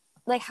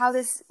like how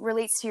this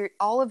relates to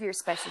all of your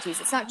specialties.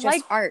 It's not just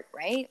like, art,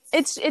 right?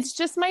 It's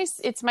just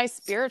my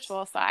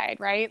spiritual side,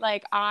 right?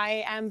 Like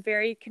I am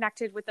very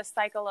connected with the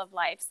cycle of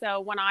life. So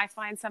when I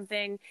find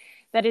something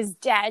that is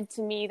dead,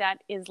 to me,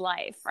 that is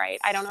life, right?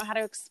 I don't know how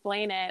to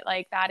explain it.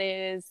 Like that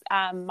is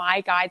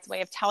my guide's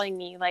way of telling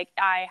me. Like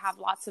I have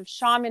lots of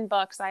shaman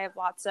books. I have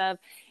lots of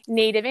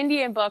Native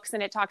Indian books,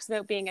 and it talks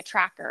about being a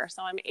tracker.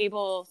 So I'm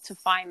able to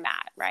find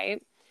that,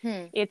 right?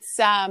 It's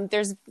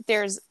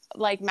there's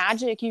like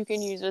magic you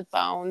can use with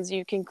bones.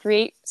 You can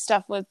create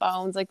stuff with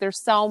bones. Like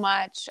there's so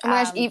much. Oh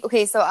my gosh.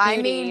 Okay. So I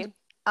made,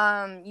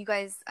 you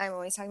guys, I'm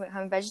always talking about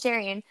how I'm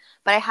vegetarian,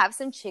 but I have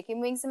some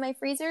chicken wings in my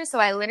freezer. So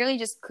I literally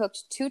just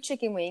cooked 2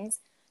 chicken wings,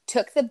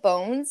 took the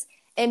bones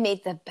and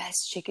made the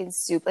best chicken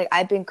soup. Like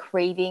I've been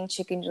craving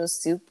chicken noodle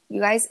soup,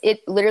 you guys.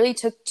 It literally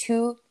took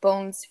 2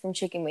 bones from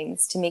chicken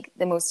wings to make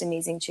the most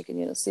amazing chicken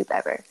noodle soup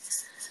ever.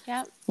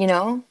 Yeah.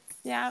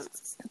 Yeah.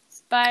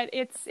 But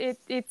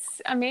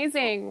it's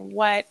amazing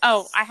what.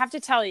 Oh, I have to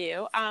tell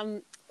you,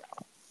 I'm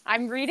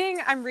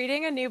reading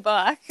a new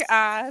book,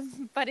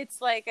 but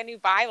it's like a new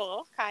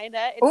Bible, kind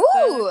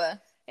of.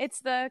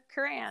 It's the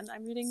Quran.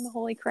 I'm reading the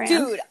Holy Quran.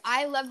 Dude,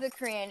 I love the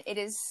Quran. It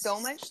is so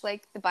much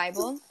like the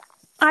Bible.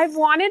 I've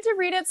wanted to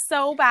read it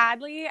so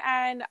badly,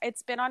 and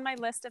it's been on my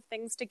list of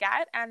things to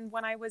get. And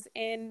when I was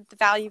in the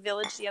Value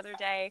Village the other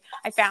day,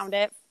 I found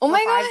it for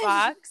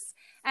 $5.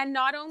 And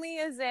not only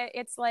is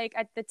it's like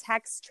the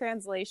text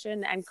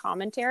translation and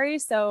commentary.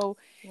 So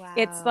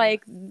it's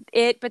like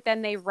but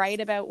then they write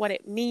about what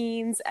it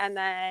means. And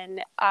then,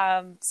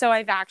 so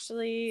I've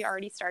actually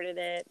already started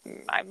it.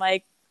 I'm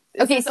like,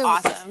 this is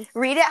awesome.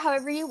 Read it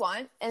however you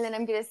want. And then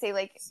I'm going to say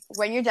like,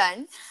 when you're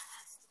done,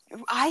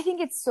 I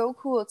think it's so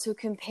cool to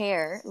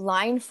compare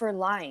line for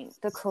line,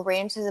 the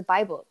Quran to the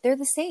Bible. They're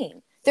the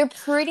same. They're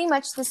pretty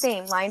much the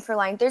same line for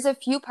line. There's a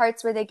few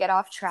parts where they get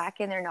off track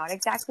and they're not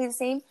exactly the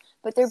same,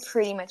 but they're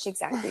pretty much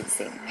exactly the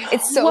same.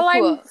 It's so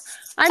cool.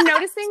 I'm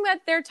noticing that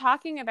they're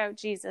talking about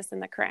Jesus in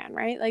the Quran,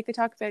 right? Like they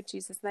talk about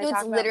Jesus and they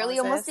talk about literally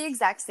Moses. Almost the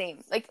exact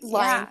same, like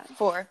line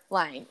for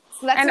line.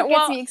 So that's what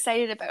gets me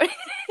excited about it.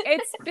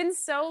 It's been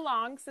so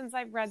long since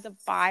I've read the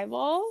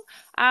Bible,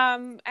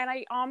 and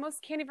I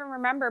almost can't even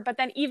remember. But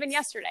then even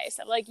yesterday,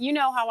 so like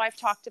how I've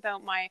talked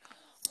about my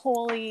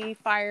holy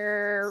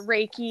fire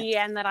Reiki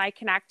and that I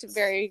connect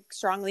very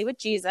strongly with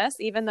Jesus,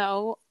 even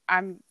though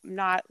I'm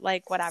not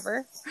like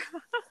whatever.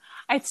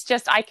 It's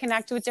just I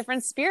connect with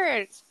different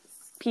spirit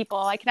people.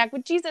 I connect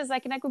with Jesus. I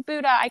connect with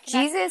Buddha.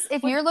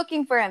 If you're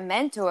looking for a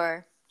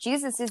mentor,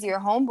 Jesus is your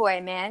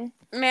homeboy, man.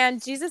 Man,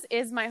 Jesus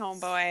is my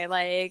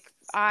homeboy.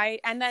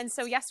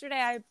 So yesterday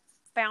I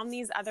found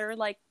these other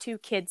like 2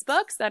 kids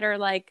books that are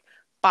like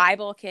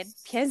Bible kids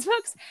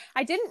books.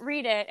 I didn't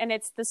read it, and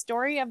it's the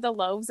story of the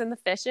loaves and the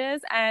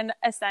fishes, and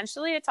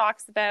essentially it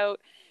talks about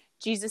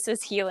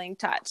Jesus's healing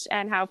touch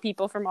and how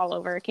people from all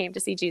over came to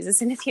see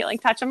Jesus in his healing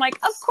touch. I'm like,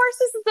 of course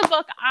this is the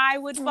book I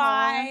would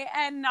buy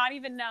and not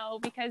even know,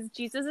 because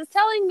Jesus is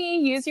telling me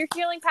use your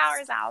healing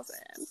powers,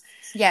 Allison.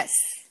 Yes.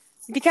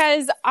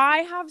 Because I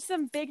have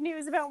some big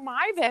news about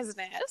my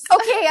business.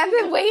 Okay, I've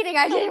been waiting.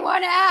 I didn't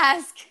want to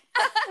ask.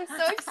 I'm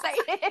so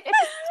excited.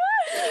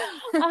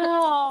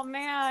 Oh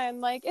man,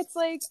 like it's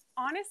like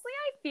honestly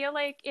I feel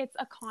like it's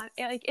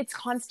it's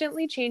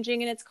constantly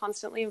changing and it's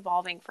constantly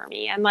evolving for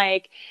me. And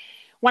like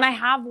when I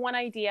have one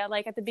idea,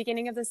 like at the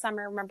beginning of the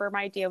summer, remember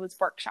my idea was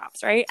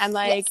workshops, right? And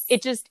like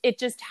it just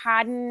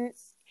hadn't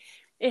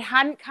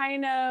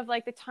kind of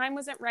like the time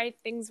wasn't right.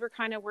 Things were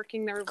kind of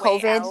working their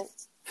way out.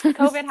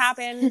 COVID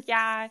happened.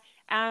 Yeah.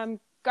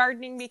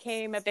 Gardening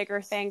became a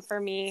bigger thing for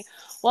me.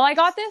 Well, I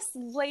got this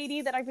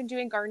lady that I've been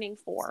doing gardening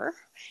for,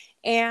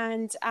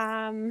 and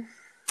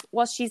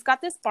well, she's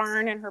got this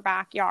barn in her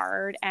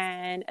backyard,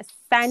 and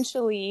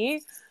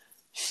essentially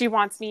she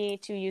wants me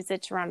to use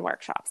it to run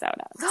workshops out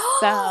of. So,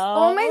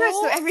 oh my gosh,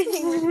 so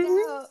everything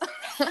worked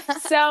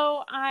out.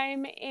 So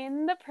I'm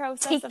in the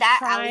process of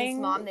trying. Allie's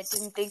mom that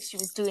didn't think she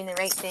was doing the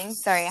right thing.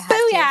 Sorry, I had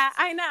to. Yeah,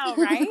 I know,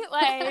 right?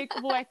 Like,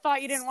 well, I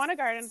thought you didn't want to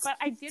garden, but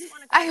I didn't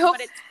want to garden. I hope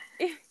but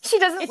she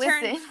doesn't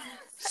listen.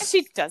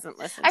 She doesn't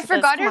listen. I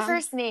forgot her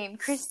first name,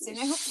 Kristen.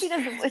 I hope she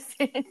doesn't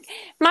listen.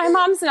 My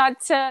mom's not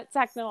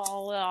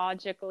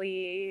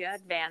technologically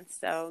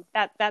advanced, so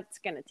that's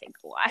gonna take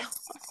a while.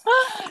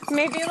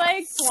 Maybe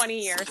like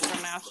 20 years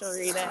from now she'll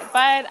read it.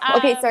 But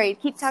okay, sorry.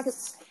 Keep talking.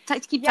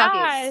 Keep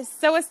talking. Yeah.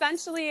 So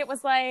essentially, it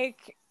was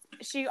like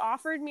she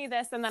offered me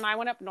this, and then I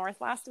went up north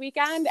last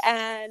weekend,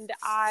 and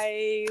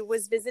I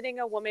was visiting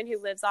a woman who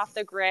lives off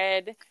the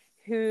grid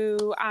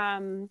who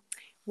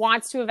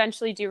wants to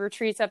eventually do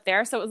retreats up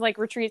there. So it was like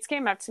retreats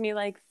came up to me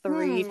like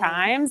 3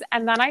 times.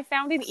 And then I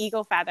found an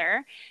eagle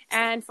feather.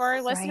 And for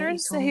our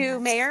listeners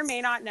who may or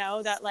may not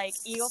know that like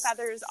eagle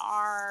feathers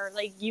are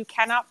like, you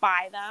cannot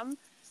buy them.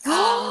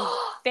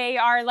 They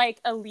are like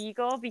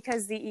illegal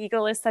because the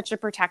eagle is such a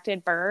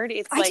protected bird.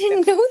 It's like, I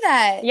didn't know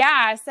that.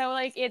 Yeah. So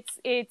like it's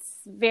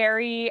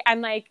very,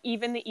 and like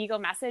even the eagle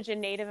message in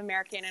Native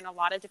American and a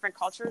lot of different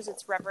cultures,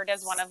 it's revered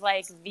as one of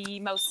like the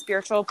most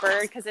spiritual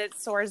bird because it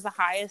soars the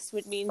highest,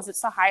 which means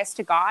it's the highest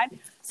to God.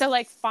 So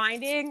like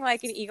finding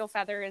like an eagle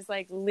feather is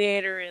like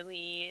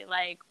literally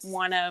like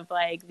one of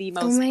like the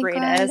most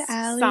greatest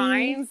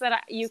signs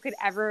that you could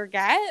ever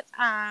get.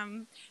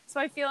 So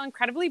I feel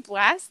incredibly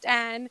blessed.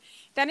 And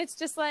then it's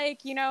just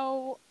like, you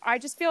know, I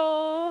just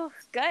feel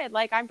good.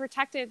 Like I'm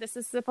protected. This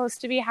is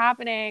supposed to be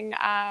happening.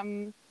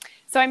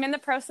 So I'm in the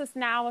process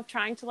now of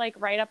trying to like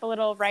write up a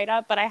little write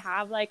up, but I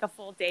have like a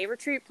full day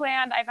retreat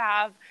planned. I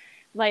have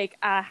like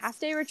a half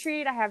day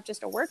retreat. I have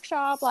just a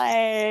workshop,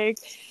 like,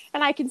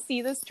 and I can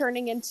see this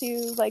turning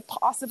into like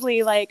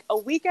possibly like a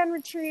weekend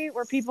retreat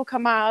where people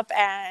come up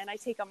and I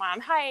take them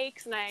on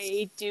hikes and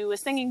I do a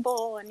singing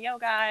bowl and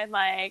yoga and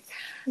like.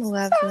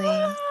 Lovely.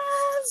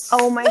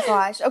 Oh my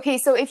gosh. Okay.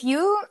 So if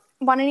you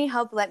want any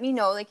help, let me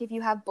know. Like if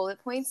you have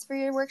bullet points for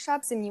your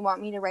workshops and you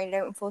want me to write it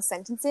out in full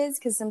sentences,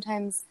 because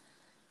sometimes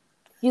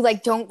you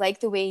like don't like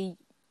the way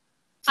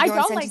I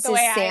don't like the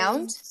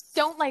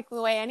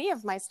way any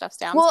of my stuff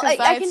sounds. Well,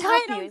 I can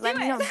help you. Let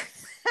me know.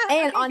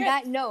 And on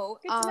that note,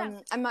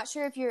 I'm not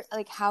sure if you're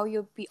like how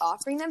you'll be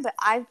offering them, but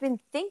I've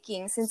been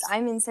thinking since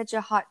I'm in such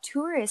a hot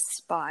tourist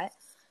spot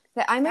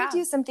that I might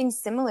do something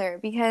similar,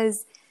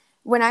 because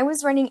when I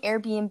was running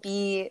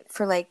Airbnb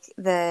for like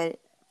the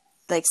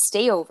like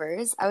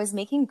stayovers, I was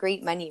making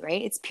great money,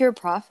 right? It's pure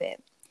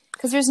profit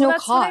because there's no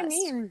cost. What I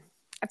mean.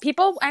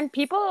 People, I'm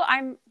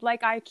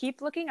like, I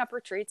keep looking up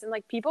retreats and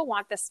like people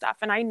want this stuff.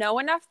 And I know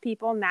enough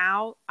people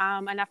now,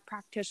 enough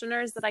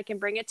practitioners that I can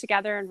bring it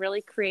together and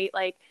really create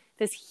like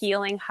this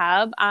healing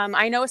hub.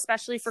 I know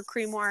especially for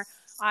Creemore,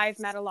 I've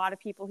met a lot of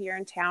people here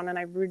in town and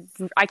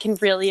I can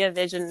really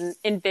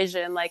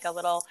envision like a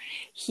little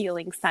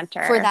healing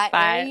center. For that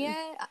area,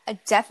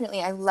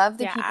 definitely. I love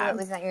the people that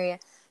live in that area.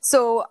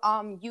 So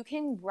you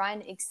can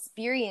run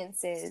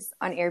experiences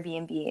on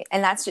Airbnb,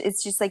 and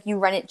it's just like you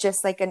run it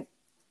just like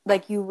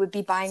you would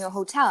be buying a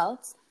hotel.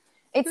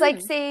 It's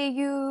like, say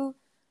you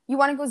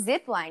want to go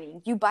zip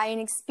lining. You buy an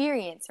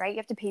experience, right? You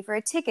have to pay for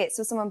a ticket.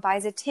 So someone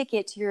buys a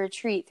ticket to your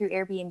retreat through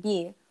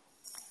Airbnb.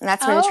 And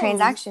that's where the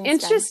transaction's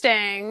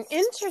Interesting. Done.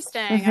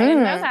 Interesting. I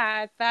didn't know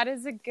that. That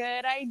is a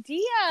good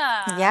idea.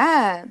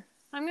 Yeah.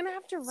 I'm going to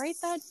have to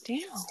write that down.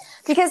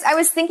 Because I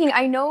was thinking,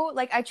 I know,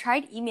 like, I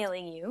tried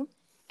emailing you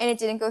and it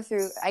didn't go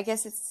through. I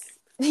guess it's...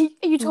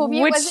 You told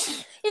me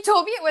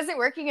it wasn't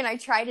working, and I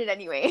tried it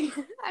anyway.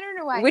 I don't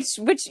know why. Which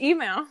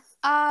email?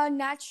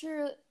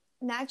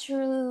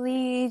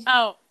 Naturally.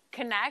 Oh,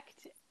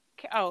 connect.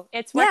 Oh,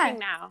 it's working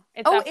now.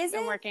 It's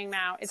been working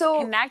now. It's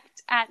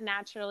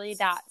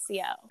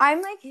connect@naturally.co.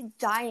 I'm like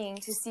dying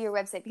to see your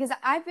website because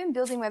I've been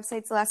building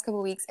websites the last couple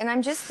of weeks, and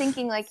I'm just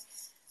thinking like,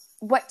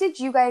 what did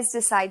you guys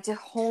decide to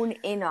hone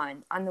in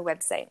on the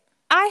website?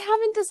 I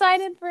haven't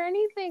decided for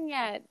anything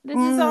yet. This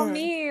is all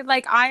me.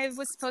 Like, I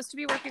was supposed to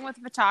be working with a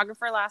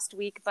photographer last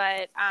week,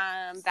 but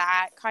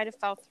that kind of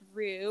fell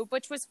through,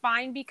 which was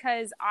fine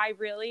because I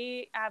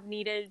really have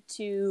needed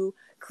to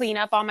clean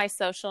up all my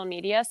social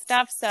media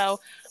stuff. So,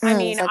 I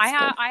mean, I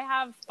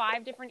have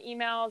 5 different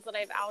emails that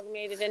I've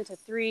amalgamated into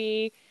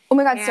 3. Oh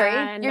my God,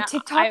 sorry. Your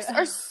TikToks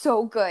are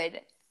so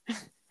good.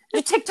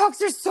 Your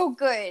TikToks are so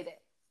good.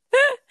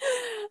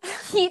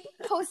 keep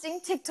posting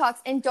TikToks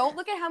and don't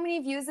look at how many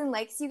views and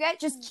likes you get.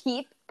 Just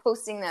keep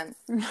posting them.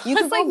 You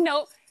can like,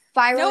 no,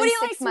 viral nobody in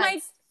 6 likes months.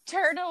 my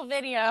turtle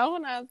video.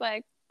 And I was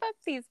like, fuck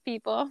these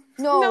people.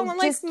 No one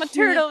likes my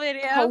turtle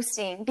video.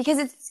 Posting,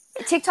 because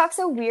TikTok's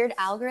a weird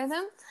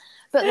algorithm,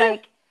 but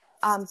like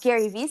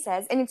Gary Vee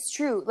says, and it's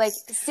true, like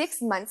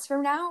 6 months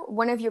from now,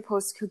 one of your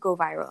posts could go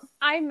viral.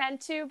 I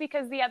meant to,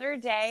 because the other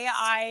day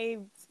I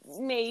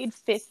made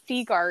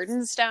 50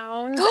 garden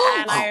stones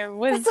and I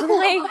was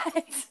like,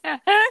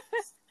 that's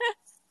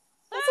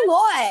a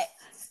lot.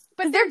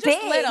 But they're just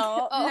big.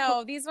 Little. Oh.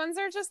 No, these ones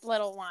are just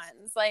little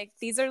ones. Like,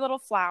 these are little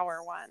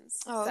flower ones.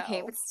 Oh, so.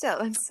 Okay, but still,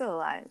 I'm still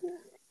alive.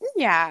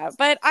 Yeah,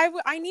 but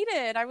I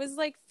needed. I was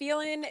like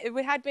feeling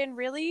it had been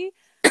really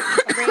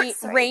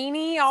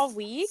rainy all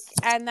week,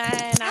 and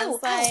then I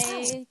was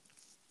like,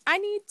 I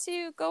need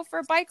to go for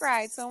a bike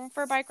ride. So I went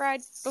for a bike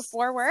ride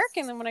before work,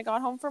 and then when I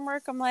got home from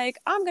work, I'm like,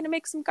 I'm gonna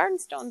make some garden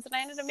stones, and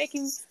I ended up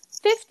making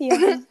 50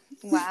 of them.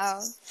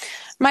 Wow!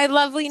 My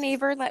lovely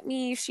neighbor let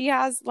me. She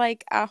has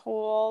like a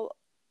whole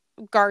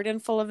garden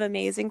full of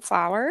amazing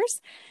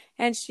flowers,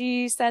 and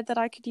she said that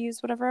I could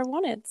use whatever I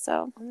wanted.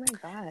 So, oh my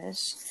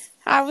gosh,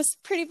 I was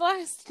pretty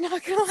blessed,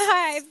 not gonna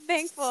lie. I'm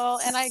thankful,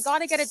 and I got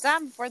to get it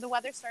done before the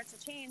weather starts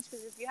to change,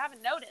 because if you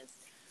haven't noticed,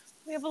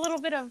 we have a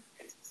little bit of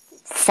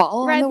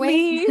fall on the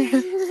way.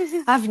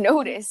 I've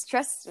noticed,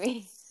 trust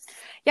me.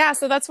 Yeah,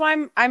 so that's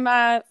why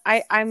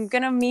I'm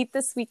gonna meet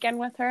this weekend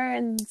with her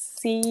and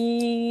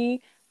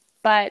see.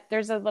 But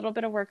there's a little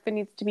bit of work that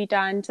needs to be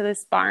done to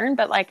this barn.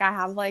 But like, I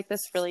have like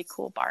this really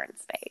cool barn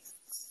space.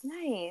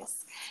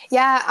 Nice.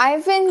 Yeah,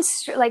 I've been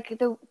like,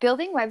 the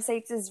building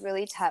websites is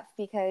really tough,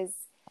 because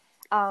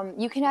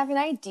you can have an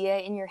idea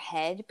in your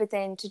head, but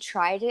then to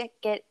try to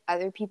get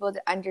other people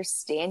to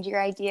understand your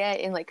idea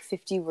in like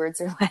 50 words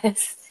or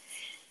less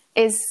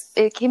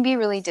it can be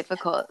really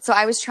difficult. So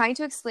I was trying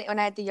to explain when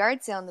I had the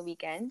yard sale on the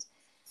weekend.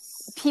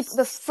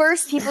 The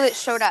first people that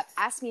showed up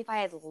asked me if I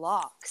had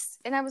locks,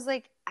 and I was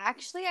like,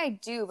 actually I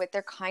do, but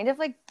they're kind of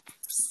like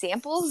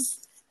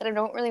samples that I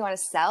don't really want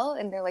to sell,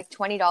 and they're like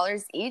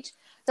 $20 each.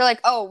 They're like,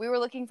 oh, we were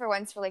looking for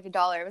ones for like $1.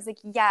 I was like,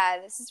 yeah,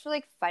 this is for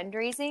like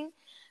fundraising,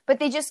 but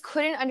they just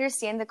couldn't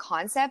understand the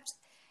concept.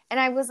 And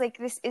I was like,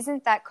 this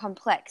isn't that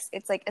complex.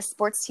 It's like a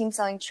sports team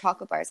selling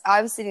chocolate bars. I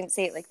obviously didn't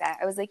say it like that.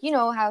 I was like, you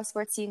know how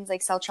sports teams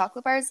like sell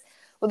chocolate bars?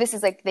 Well, this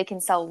is like, they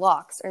can sell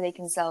locks, or they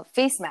can sell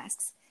face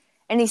masks.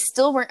 And they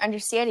still weren't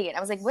understanding it. I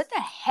was like, what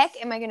the heck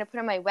am I going to put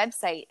on my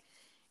website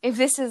if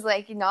this is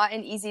like not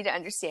an easy to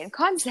understand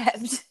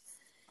concept?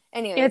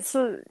 Anyway, it's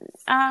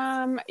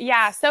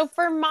yeah. So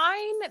for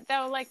mine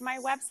though, like my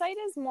website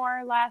is more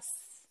or less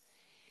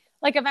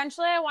like,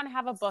 eventually I want to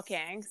have a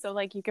booking, so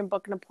like you can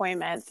book an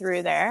appointment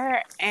through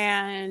there,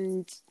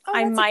 and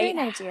I might.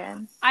 That's a great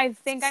idea. I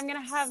think I'm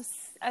gonna have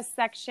a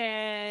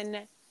section.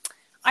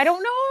 I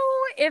don't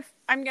know if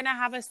I'm gonna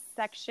have a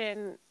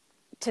section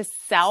to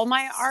sell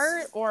my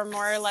art, or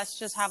more or less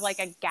just have like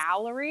a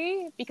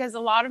gallery, because a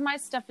lot of my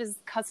stuff is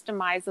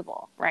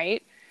customizable,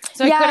 right?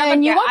 So yeah,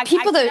 and you want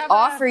people to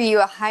offer you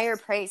a higher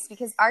price,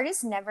 because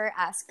artists never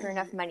ask for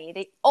enough money.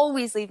 They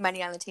always leave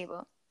money on the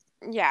table.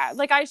 Yeah,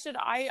 like I should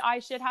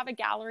have a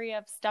gallery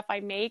of stuff I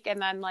make,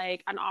 and then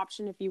like an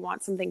option if you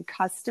want something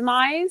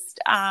customized.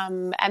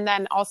 And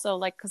then also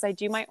like, because I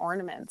do my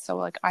ornaments, so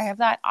like I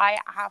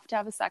have to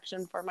have a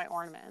section for my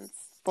ornaments.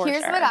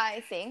 Here's what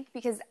I think,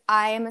 because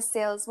I am a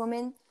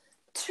saleswoman,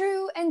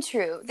 true and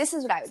true. This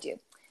is what I would do.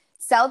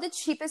 Sell the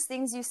cheapest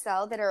things you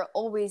sell that are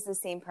always the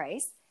same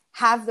price.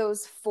 Have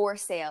those for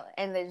sale,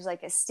 and there's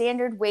like a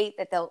standard weight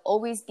that they'll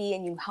always be,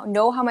 and you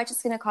know how much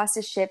it's going to cost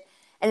to ship.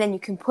 And then you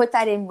can put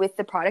that in with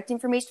the product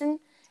information.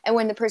 And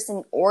when the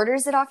person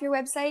orders it off your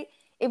website,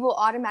 it will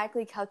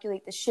automatically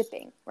calculate the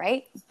shipping,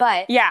 right?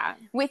 But yeah,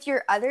 with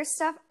your other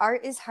stuff,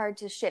 art is hard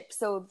to ship.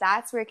 So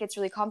that's where it gets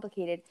really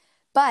complicated.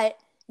 But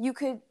you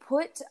could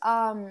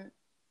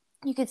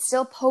you could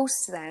still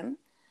post them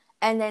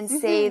and then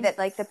say that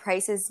like the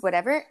price is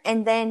whatever,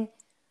 and then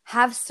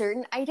have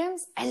certain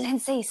items and then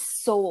say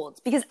sold.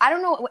 Because I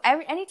don't know,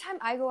 anytime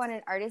I go on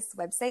an artist's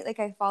website, like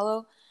I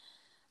follow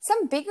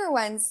some bigger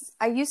ones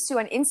I used to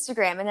on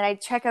Instagram, and then I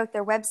check out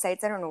their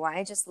websites. I don't know why.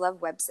 I just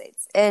love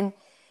websites. And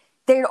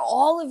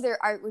all of their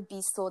art would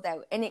be sold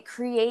out. And it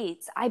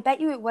creates, I bet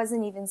you it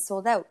wasn't even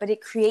sold out, but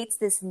it creates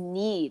this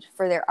need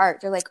for their art.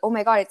 They're like, oh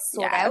my God, it's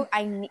sold out.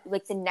 I need,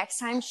 like, the next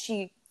time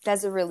she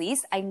does a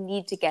release, I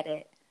need to get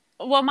it.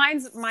 Well,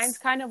 mine's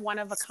kind of one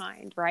of a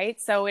kind, right?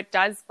 So it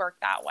does work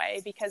that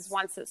way, because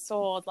once it's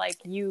sold, like,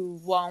 you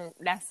won't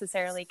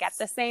necessarily get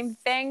the same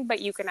thing, but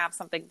you can have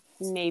something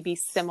maybe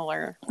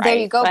similar, right? There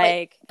you go.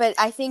 Like, but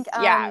I think,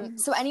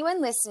 so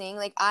anyone listening,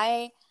 like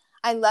I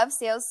love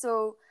sales.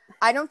 So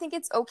I don't think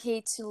it's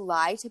okay to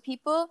lie to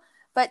people,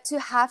 but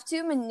to have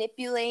to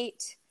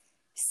manipulate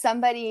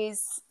somebody's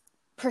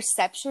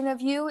perception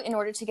of you in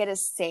order to get a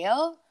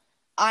sale,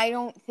 I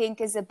don't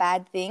think is a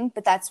bad thing,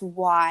 but that's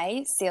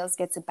why sales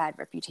gets a bad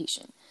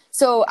reputation.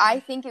 So I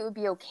think it would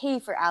be okay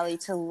for Allie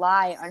to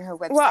lie on her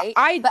website,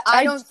 but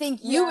I don't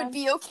think you would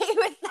be okay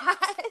with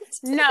that.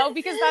 No,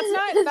 because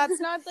that's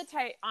not the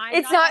type.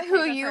 It's not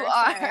who you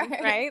are,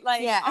 right?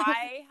 Like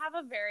I have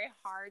a very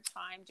hard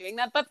time doing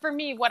that. But for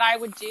me, what I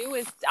would do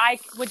is I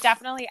would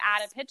definitely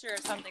add a picture of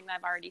something that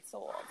I've already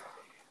sold.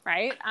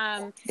 Right.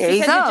 There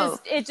you go.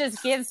 It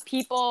just gives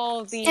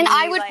people the. And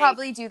I would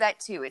probably do that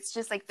too. It's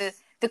just like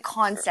the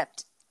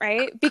concept,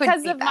 right?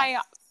 Because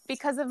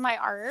of my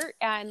art,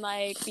 and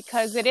like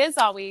because it is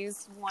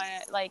always one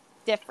like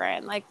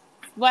different. Like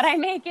what I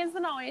make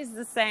isn't always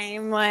the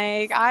same.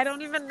 Like I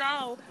don't even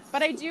know,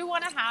 but I do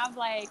want to have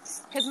like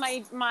because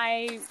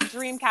my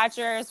dream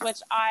catchers, which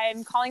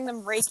I'm calling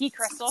them Reiki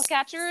crystal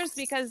catchers,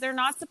 because they're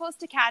not supposed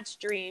to catch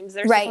dreams.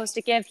 They're supposed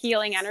to give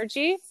healing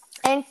energy.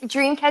 And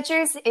dream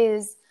catchers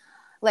is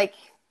like,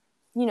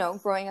 you know,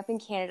 growing up in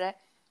Canada,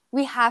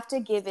 we have to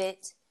give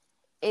it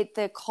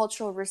the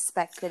cultural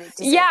respect that it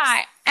deserves.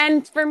 Yeah,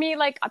 and for me,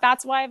 like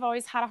that's why I've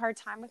always had a hard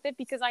time with it,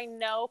 because I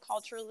know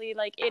culturally,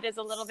 like it is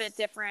a little bit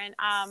different.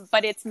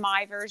 But it's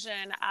my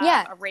version of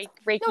a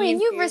Reiki. No, and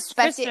you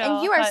respect it,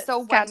 and you are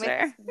so one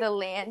with the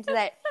land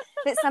that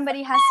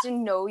somebody has to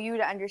know you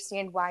to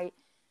understand why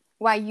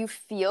you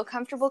feel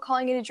comfortable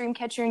calling it a dream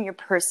catcher in your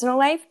personal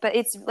life. But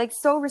it's like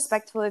so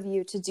respectful of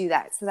you to do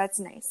that, so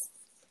that's nice.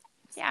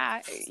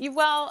 Yeah.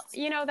 Well,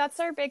 you know, that's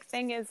our big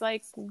thing is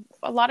like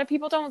a lot of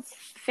people don't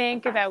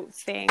think about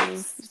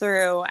things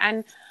through.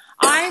 And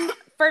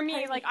for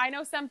me, like I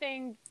know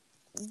something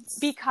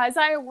because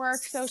I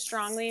work so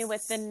strongly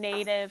with the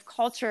Native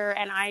culture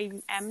and I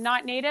am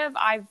not Native.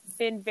 I've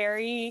been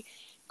very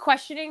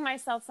questioning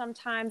myself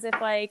sometimes if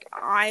like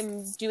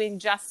I'm doing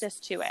justice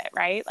to it.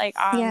 Right. Like,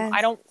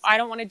 I don't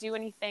want to do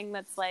anything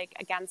that's like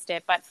against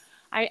it, but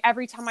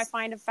every time I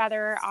find a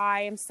feather,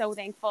 I am so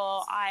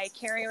thankful. I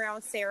carry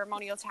around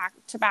ceremonial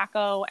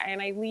tobacco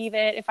and I leave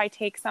it if I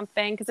take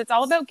something, because it's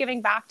all about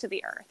giving back to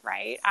the earth,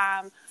 right?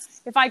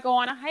 If I go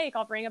on a hike,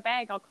 I'll bring a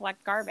bag, I'll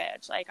collect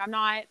garbage. Like I'm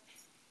not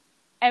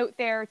out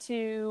there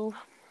to,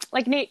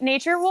 like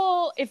nature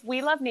will, if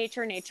we love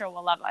nature, nature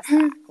will love us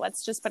back.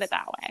 Let's just put it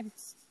that way.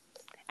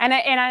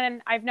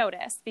 And I've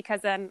noticed,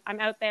 because then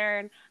I'm out there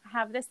and I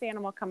have this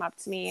animal come up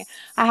to me.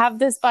 I have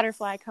this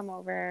butterfly come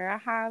over. I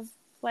have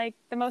like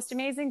the most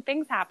amazing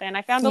things happen.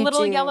 I found a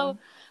little yellow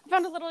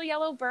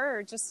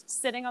bird just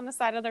sitting on the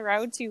side of the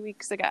road 2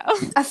 weeks ago.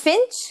 A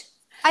finch?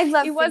 I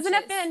love. He wasn't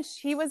a finch.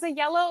 He was a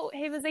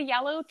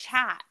yellow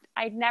chat.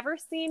 I'd never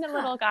seen a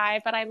little guy,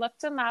 but I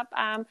looked him up.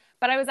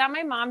 But I was at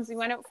my mom's. We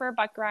went out for a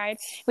bike ride.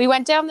 We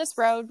went down this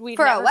road.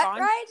 For a what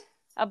ride?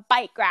 A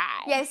bike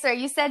ride. Yeah, sir.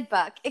 You said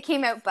buck. It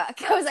came out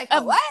buck. I was like,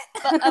 what?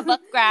 A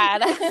buck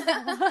ride.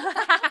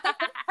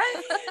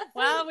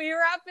 Well, we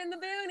were up in the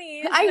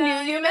boonies. I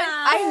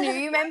knew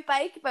you meant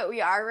bike, but we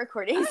are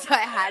recording, so I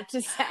had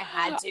to.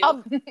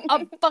 A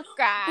buck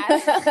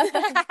ride.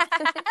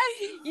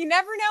 You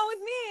never know with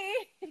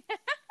me.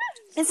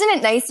 Isn't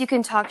it nice you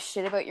can talk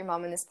shit about your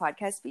mom in this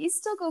podcast, but you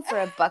still go for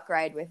a buck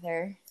ride with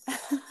her?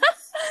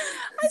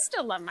 I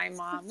still love my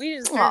mom. We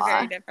just are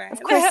very different.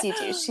 Of course you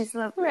do. She's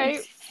lovely.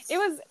 Right.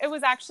 It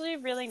was actually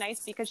really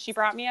nice because she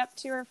brought me up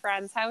to her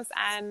friend's house,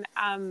 and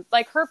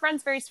like her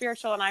friend's very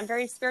spiritual and I'm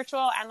very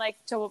spiritual, and like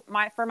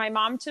for my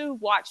mom to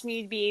watch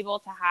me be able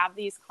to have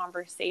these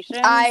conversations.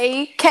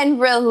 I can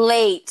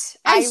relate.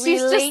 I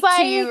relate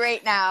to you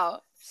right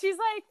now. She's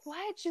like,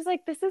 what? She's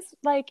like, this is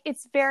like,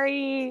 it's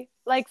very,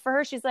 like, for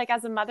her, she's like,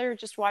 as a mother,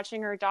 just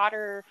watching her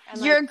daughter.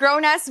 And you're a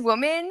grown-ass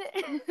woman?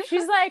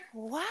 She's like,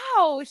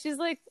 wow. She's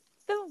like,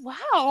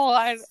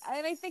 wow.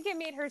 And I think it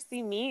made her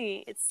see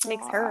me. It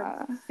makes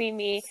her see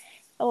me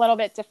a little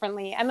bit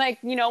differently. And like,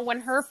 you know,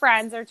 when her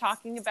friends are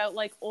talking about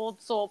like old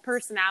soul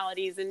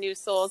personalities and new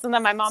souls, and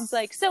then my mom's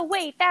like, so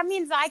wait, that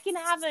means I can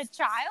have a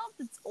child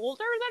that's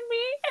older than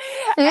me?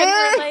 And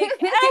we're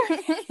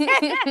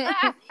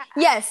like,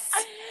 yes,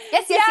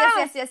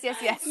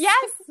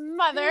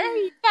 mother,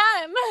 you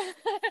can.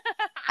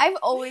 I've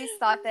always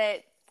thought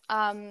that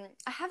I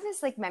have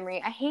this like memory.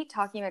 I hate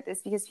talking about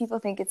this because people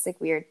think it's like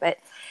weird, but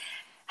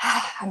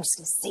I'm just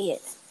gonna say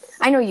it.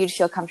 I know you'd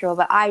feel comfortable,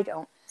 but I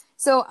don't.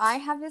 So I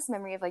have this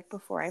memory of like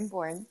before I'm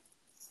born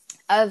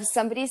of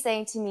somebody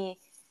saying to me,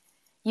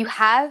 you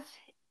have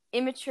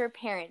immature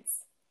parents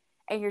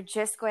and you're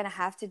just going to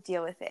have to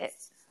deal with it.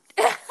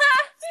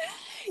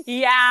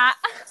 Yeah.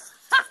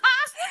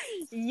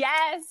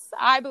 Yes,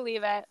 I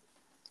believe it.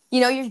 You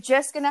know, you're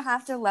just going to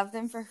have to love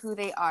them for who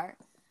they are.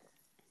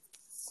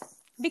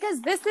 Because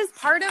this is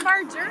part of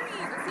our journey.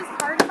 This is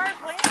part of our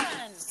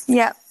plan.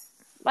 Yep.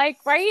 Like,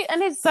 right?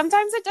 And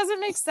sometimes it doesn't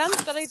make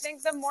sense, but I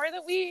think the more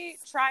that we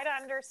try to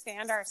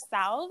understand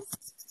ourselves.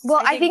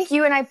 Well, I think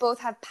you and I both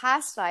have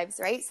past lives,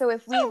 right? So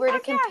if we were to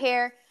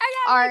compare I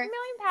got like a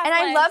million past and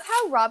lives. I love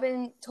how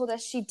Robin told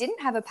us she didn't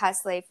have a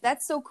past life.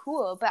 That's so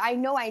cool. But I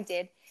know I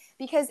did.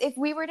 Because if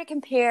we were to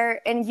compare,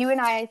 and you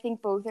and I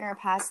think both in our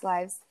past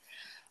lives,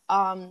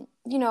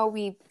 you know,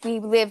 we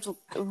lived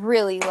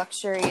really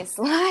luxurious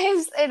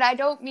lives, and I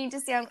don't mean to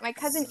sound, my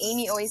cousin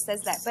Amy always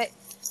says that, but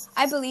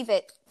I believe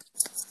it.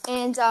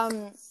 And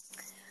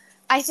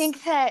I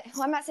think that,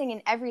 well, I'm not saying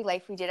in every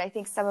life we did. I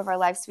think some of our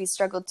lives we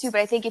struggled too,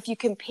 but I think if you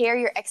compare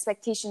your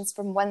expectations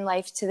from one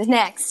life to the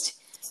next,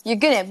 you're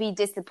going to be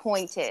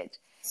disappointed.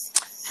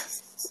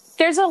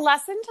 There's a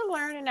lesson to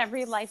learn in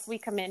every life we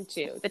come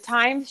into. The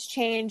times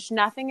change.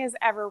 Nothing is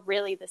ever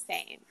really the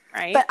same,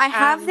 right? But I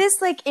have this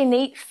like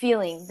innate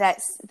feeling that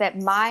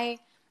my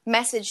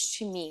message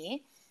to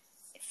me,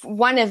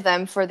 one of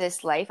them for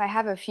this life, I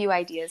have a few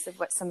ideas of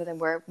what some of them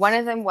were. One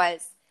of them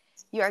was,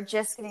 you are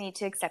just going to need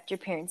to accept your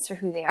parents for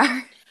who they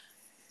are.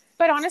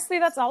 But honestly,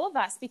 that's all of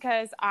us,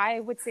 because I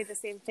would say the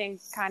same thing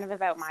kind of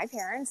about my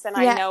parents. And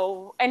I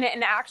know, and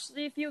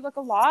actually, if you look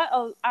at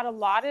a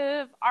lot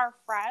of our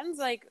friends,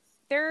 like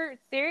there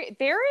is,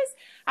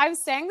 I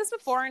was saying this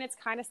before, and it's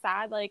kind of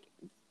sad. Like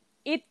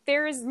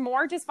there is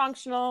more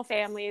dysfunctional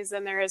families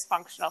than there is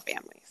functional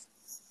families.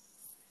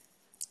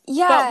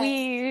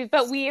 Yeah.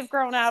 But we have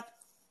grown up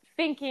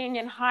thinking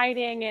and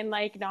hiding and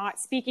like not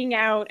speaking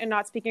out and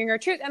not speaking our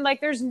truth. And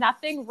like, there's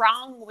nothing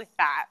wrong with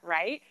that.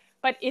 Right.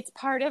 But it's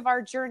part of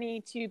our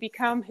journey to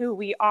become who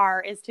we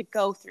are, is to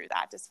go through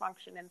that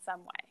dysfunction in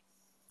some way.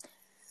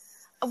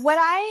 What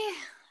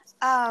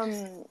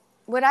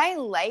I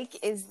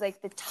like is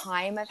like the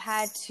time I've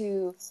had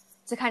to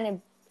kind of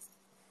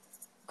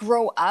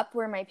grow up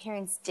where my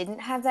parents didn't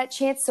have that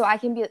chance. So I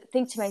can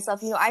think to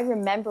myself, you know, I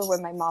remember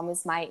when my mom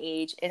was my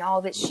age and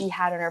all that she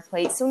had on her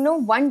plate. So no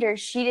wonder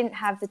she didn't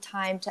have the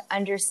time to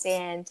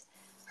understand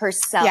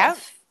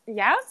herself.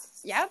 Yep.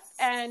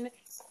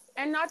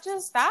 And not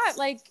just that,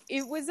 like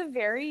it was a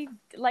very,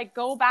 like,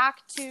 go back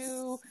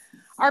to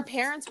our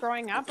parents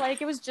growing up.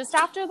 Like it was just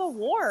after the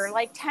war,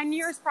 like 10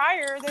 years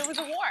prior, there was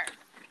a war.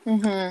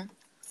 Mm-hmm.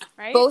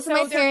 Right. Both of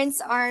my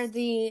parents are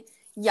the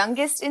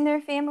youngest in their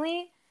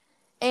family.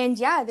 And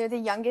yeah, they're the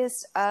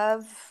youngest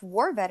of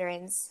war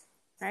veterans.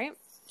 Right.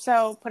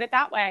 So put it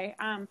that way.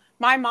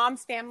 My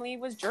mom's family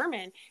was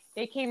German.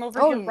 They came over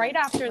here right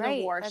after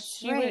the war.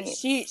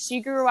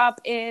 She grew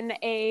up in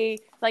a,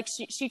 like,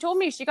 she told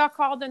me she got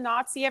called a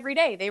Nazi every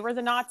day. They were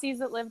the Nazis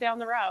that lived down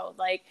the road.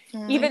 Like,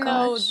 even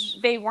though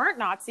they weren't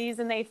Nazis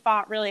and they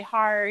fought really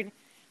hard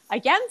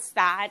against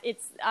that,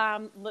 it's,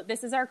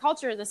 this is our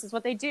culture. This is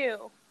what they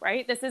do,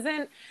 right? This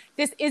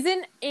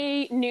isn't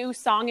a new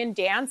song and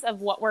dance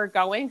of what we're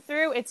going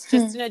through. It's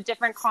just in a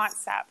different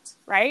concept,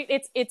 right?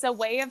 It's a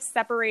way of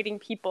separating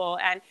people.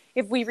 And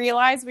if we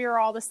realize we are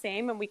all the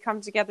same and we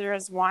come together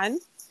as one.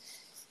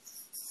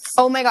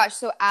 Oh my gosh.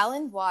 So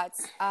Alan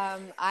Watts,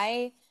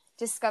 I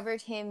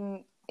discovered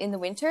him in the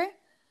winter.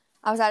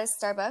 I was at a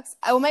Starbucks.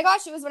 Oh my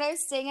gosh. It was when I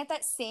was staying at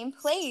that same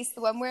place,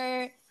 the one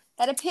where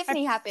that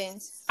epiphany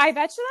happened. I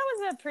bet you that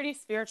was a pretty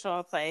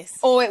spiritual place.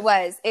 Oh, it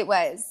was. It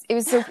was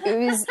cool.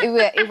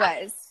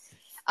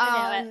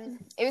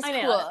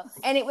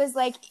 And it was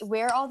like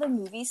where all the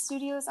movie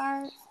studios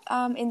are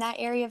in that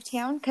area of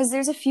town. Because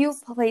there's a few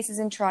places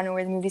in Toronto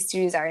where the movie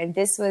studios are. And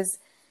this was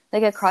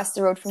like across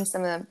the road from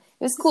some of them.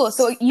 It was cool.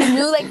 So you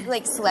knew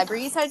like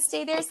celebrities had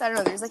stayed there. So I don't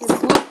know. There's like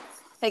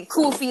a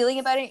cool feeling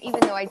about it, even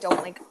though I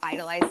don't like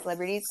idolize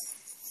celebrities.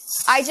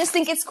 I just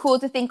think it's cool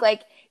to think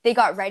like they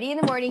got ready in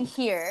the morning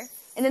here,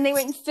 and then they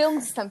went and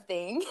filmed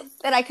something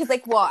that I could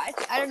like watch.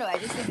 I don't know. I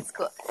just think it's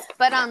cool.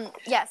 But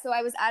yeah. So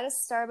I was at a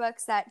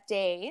Starbucks that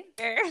day,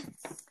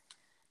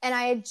 and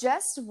I had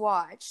just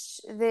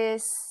watched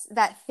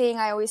that thing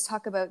I always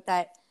talk about,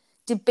 that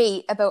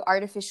debate about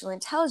artificial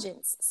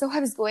intelligence. So I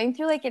was going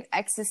through like an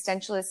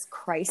existentialist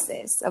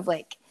crisis of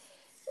like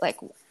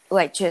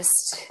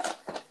just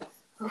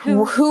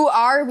who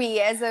are we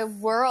as a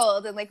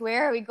world, and like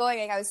where are we going?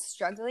 Like I was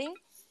struggling.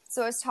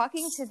 So I was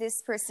talking to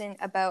this person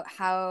about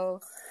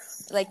how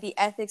like the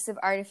ethics of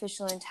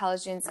artificial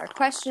intelligence are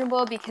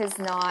questionable because it's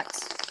the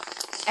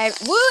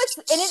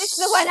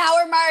 1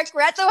 hour mark.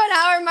 We're at the 1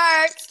 hour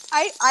mark.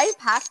 I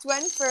packed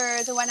one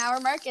for the 1 hour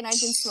mark, and I've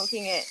been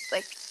smoking it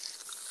like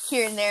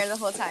here and there the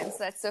whole time. So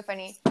that's so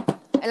funny.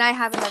 And I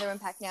have another one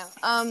packed now.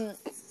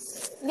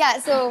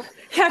 Yeah. So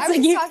that's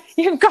like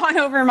you've gone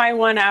over my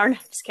 1 hour. No, I'm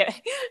just kidding.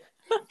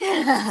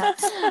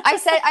 I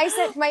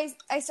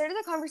started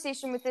the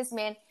conversation with this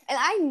man, and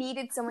I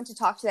needed someone to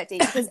talk to that day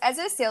because as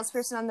a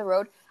salesperson on the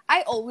road,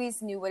 I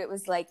always knew what it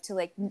was like to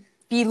like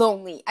be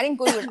lonely. I didn't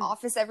go to an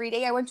office every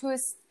day. I went to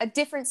a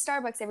different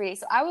Starbucks every day.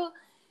 So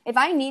if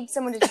I need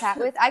someone to chat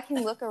with, I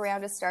can look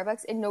around a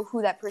Starbucks and know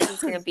who that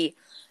person's going to be.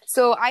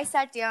 So I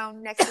sat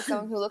down next to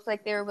someone who looked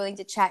like they were willing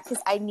to chat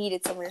because I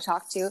needed someone to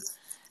talk to.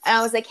 And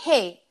I was like,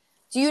 hey,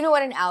 do you know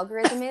what an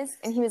algorithm is?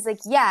 And he was like,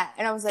 yeah.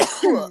 And I was like,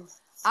 cool.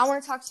 I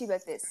want to talk to you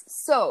about this.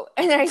 So,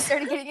 and then I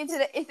started getting into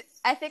the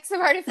ethics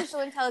of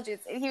artificial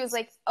intelligence. And he was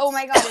like, oh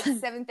my God, it's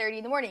 7:30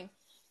 in the morning.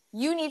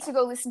 You need to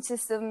go listen to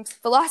some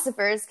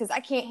philosophers because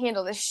I can't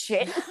handle this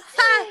shit.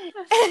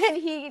 And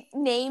he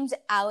named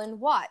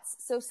Alan Watts.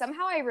 So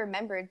somehow I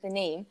remembered the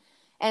name.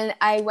 And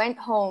I went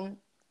home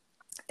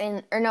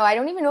I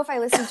don't even know if I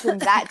listened to him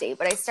that day.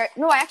 But I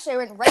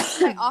went right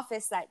to my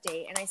office that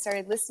day and I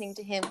started listening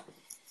to him.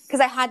 because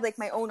I had like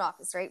my own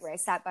office, right, where I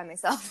sat by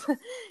myself.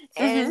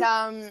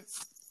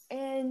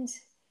 And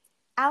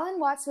Alan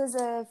Watts was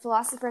a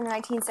philosopher in the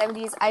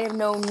 1970s. I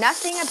know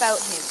nothing about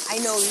him. I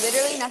know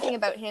literally nothing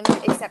about him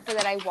except for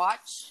that I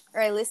watch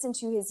or I listen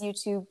to his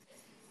YouTube.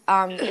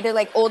 They're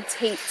like old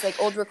tapes, like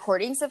old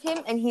recordings of him.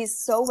 And he's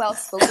so well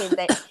spoken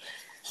that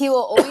he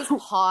will always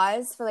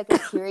pause for like a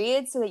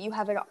period so that you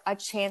have a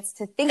chance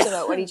to think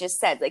about what he just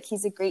said. Like,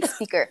 he's a great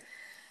speaker.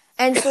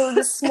 And so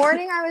this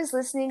morning I was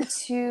listening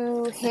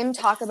to him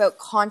talk about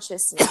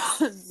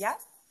consciousness. Yeah.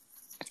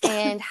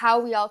 And how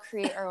we all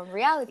create our own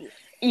reality.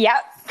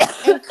 Yep.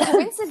 And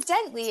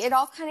coincidentally, it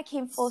all kind of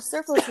came full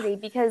circle today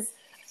because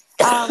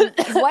I've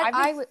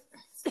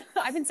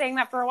been saying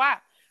that for a while.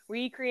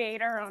 We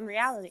create our own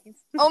realities.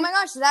 Oh my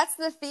gosh, that's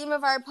the theme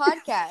of our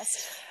podcast.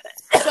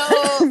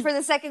 So for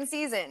the second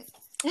season,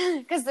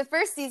 because the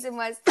first season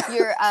was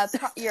you're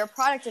a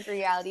product of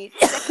reality.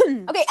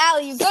 Okay,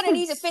 Allie, you're gonna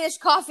need to finish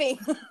coughing.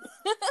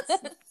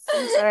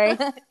 I'm sorry.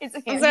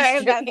 I'm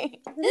sorry.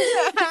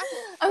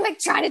 I'm like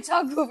trying to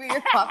talk over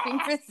your coughing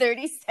for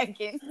 30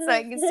 seconds so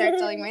I can start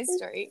telling my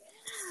story.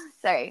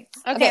 Sorry.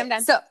 Okay, I'm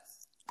done. So,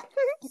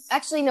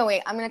 actually, no,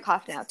 wait. I'm going to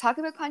cough now. Talk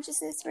about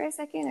consciousness for a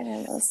second. I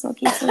don't know.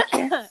 Smoky smoke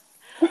here.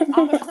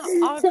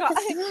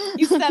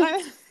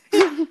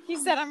 You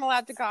said I'm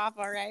allowed to cough,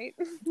 all right?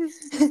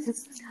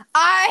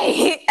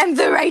 I am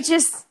the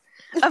righteous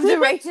of the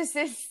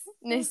righteousness.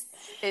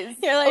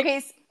 You're like,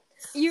 okay,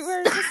 you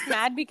were just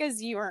mad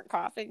because you weren't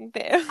coughing,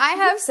 too. I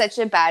have such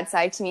a bad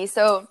side to me.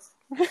 So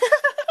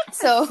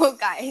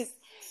guys,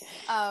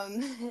 at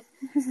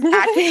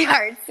the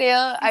yard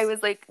sale, I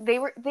was like,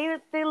 the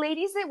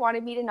ladies that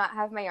wanted me to not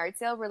have my yard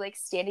sale were like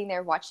standing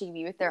there watching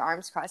me with their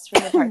arms crossed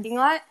from the parking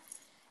lot.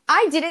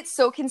 I did it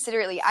so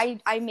considerately.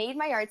 I made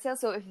my yard sale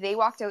so if they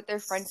walked out their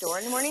front door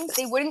in the morning,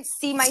 they wouldn't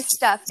see my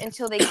stuff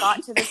until they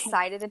got to the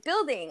side of the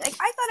building. Like,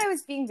 I thought I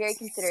was being very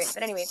considerate.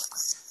 But anyway,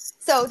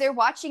 so they're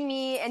watching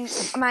me, and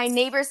my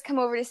neighbors come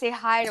over to say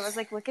hi, and I was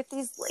like, look at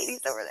these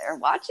ladies over there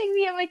watching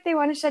me. I'm like, they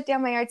want to shut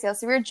down my yard sale.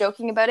 So we were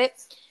joking about it.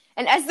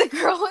 And as the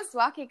girl was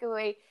walking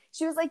away,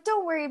 she was like,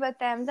 don't worry about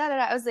them. Da, da,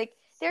 da. I was like,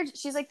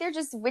 she's like, they're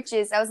just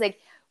witches. I was like,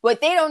 what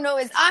they don't know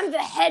is I'm the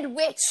head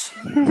witch.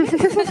 I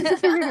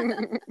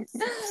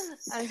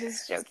was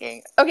just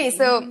joking. Okay,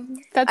 so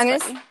I'm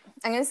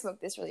gonna smoke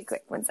this really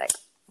quick. One sec.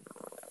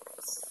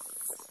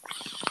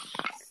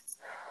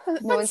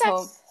 No one's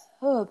home.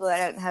 Oh, blood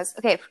out in the house.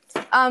 Okay.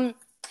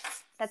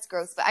 That's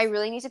gross, but I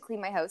really need to clean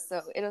my house,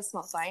 so it'll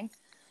smell fine.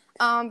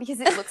 Because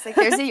it looks like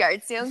there's a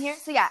yard sale in here.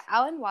 So yeah,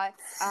 Alan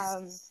Watts,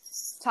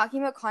 talking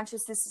about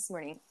consciousness this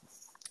morning.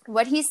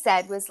 What he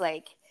said was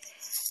like,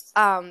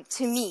 to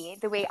me,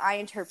 the way I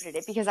interpreted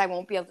it, because I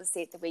won't be able to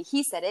say it the way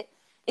he said it,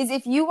 is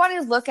if you want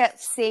to look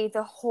at, say,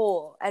 the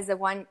whole as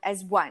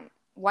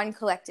one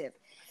collective,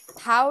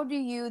 how do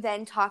you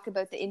then talk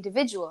about the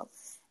individual?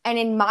 And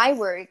in my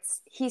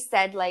words, he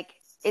said, like,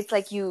 it's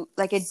like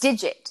a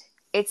digit.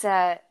 It's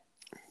a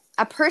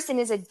person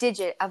is a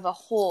digit of a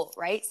whole,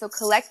 right? So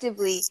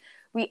collectively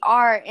we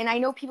are, and I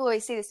know people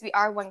always say this, we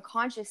are one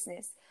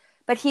consciousness,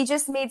 but he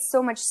just made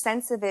so much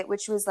sense of it,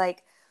 which was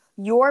like,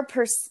 your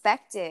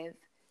perspective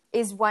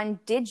is one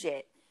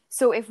digit.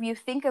 So if you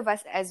think of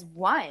us as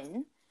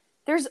one,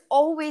 there's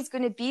always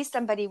going to be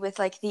somebody with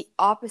like the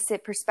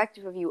opposite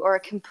perspective of you or a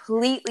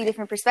completely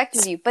different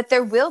perspective of you. But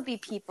there will be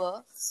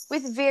people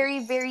with very,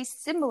 very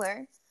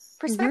similar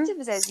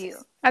perspectives as you.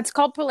 That's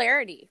called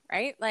polarity,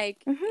 right?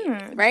 Like,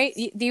 right?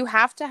 You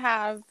have to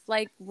have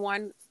like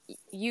one,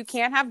 you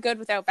can't have good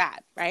without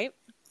bad, right?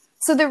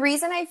 So the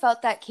reason I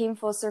felt that came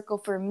full circle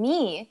for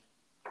me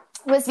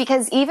was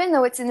because even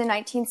though it's in the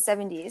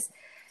 1970s,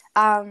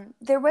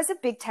 there was a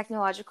big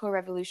technological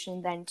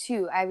revolution then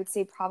too. I would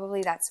say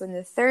probably that's when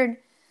the third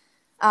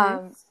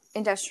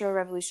industrial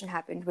revolution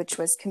happened, which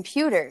was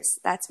computers.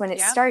 That's when it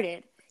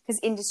started, because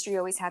industry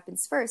always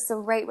happens first. So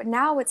right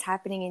now what's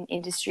happening in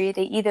industry,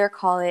 they either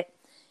call it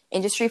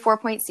Industry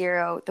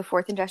 4.0, the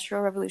fourth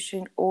industrial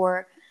revolution,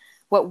 or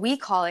what we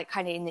call it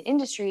kind of in the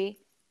industry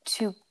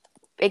to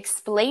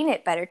explain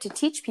it better, to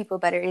teach people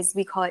better, is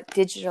we call it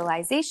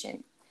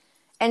digitalization.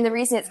 And the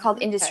reason it's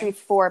called Industry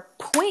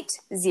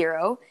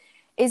 4.0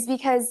 is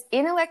because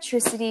in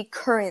electricity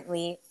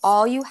currently,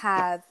 all you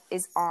have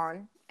is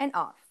on and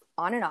off,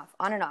 on and off,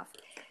 on and off.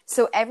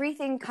 So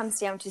everything comes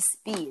down to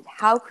speed.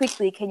 How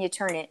quickly can you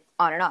turn it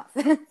on and off?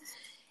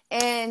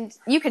 And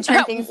you can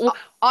turn things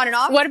on and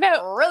off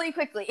really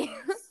quickly.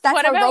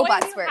 That's how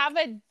robots work. Have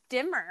a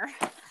dimmer.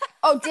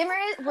 Oh, dimmer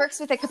works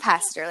with a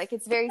capacitor. Like,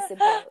 it's very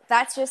simple.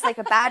 That's just like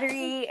a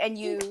battery, and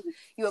you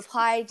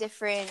apply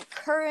different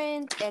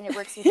current, and it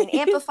works with an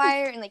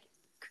amplifier, and like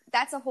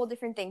that's a whole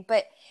different thing.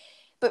 But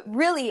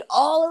really,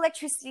 all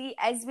electricity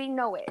as we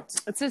know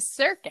it, it's a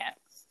circuit.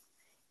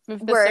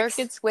 Works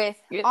with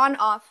on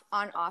off,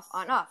 on off,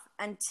 on off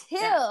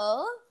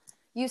until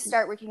you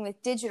start working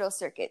with digital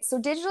circuits. So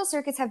digital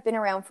circuits have been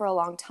around for a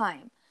long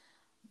time,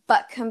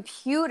 but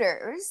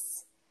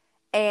computers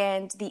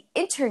and the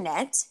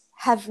internet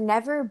have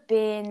never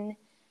been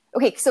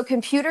Okay, so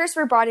computers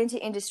were brought into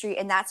industry,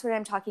 and that's what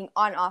I'm talking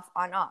on, off,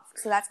 on, off.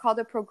 So that's called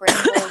a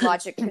programmable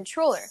logic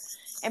controller.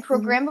 And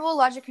programmable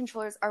logic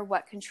controllers are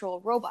what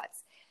control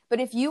robots. But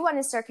if you want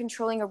to start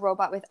controlling a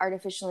robot with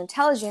artificial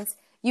intelligence,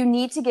 you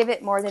need to give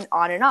it more than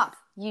on and off.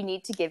 You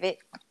need to give it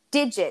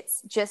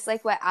digits, just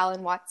like what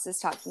Alan Watts is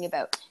talking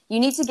about. You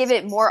need to give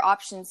it more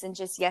options than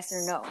just yes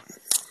or no.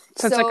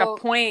 So it's like a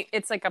point.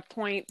 It's like a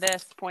point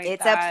this, point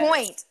it's that. It's a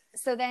point.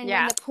 So then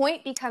when the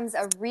point becomes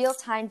a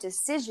real-time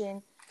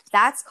decision,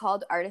 that's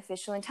called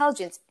artificial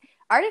intelligence.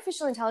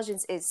 Artificial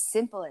intelligence is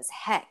simple as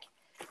heck.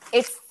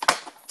 It's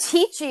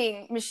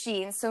teaching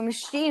machines. So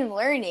machine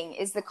learning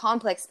is the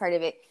complex part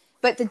of it.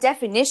 But the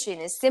definition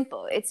is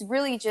simple. It's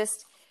really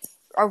just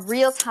a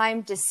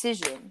real-time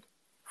decision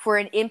for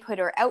an input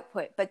or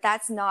output. But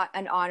that's not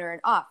an on or an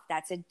off.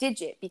 That's a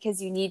digit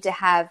because you need to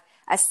have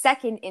a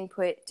second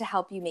input to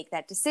help you make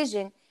that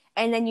decision.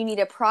 And then you need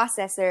a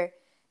processor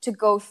to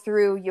go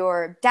through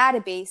your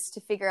database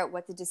to figure out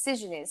what the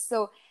decision is.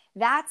 So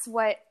that's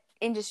what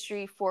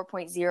Industry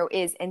 4.0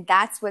 is. And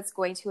that's what's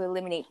going to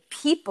eliminate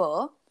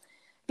people,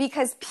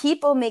 because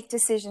people make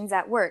decisions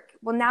at work.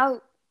 Well,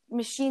 now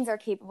machines are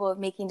capable of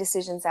making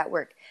decisions at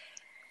work.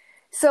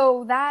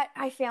 So that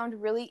I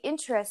found really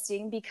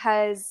interesting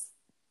because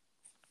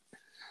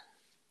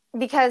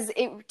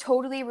it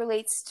totally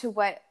relates to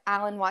what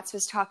Alan Watts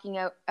was talking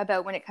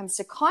about when it comes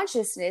to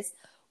consciousness.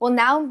 Well,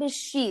 now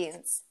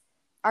machines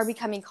are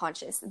becoming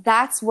conscious.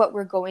 That's what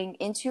we're going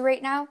into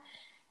right now.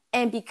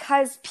 And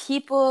because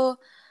people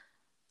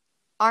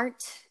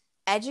aren't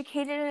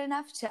educated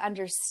enough to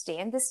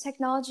understand this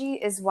technology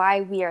is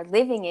why we are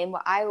living in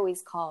what I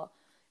always call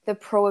the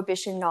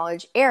prohibition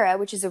knowledge era,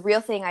 which is a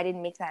real thing. I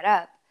didn't make that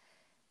up.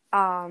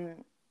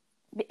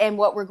 And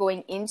what we're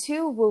going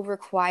into will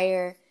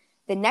require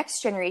the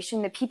next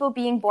generation, the people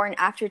being born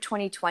after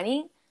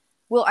 2020,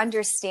 will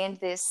understand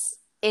this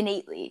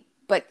innately.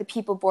 But the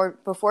people born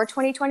before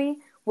 2020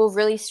 will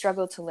really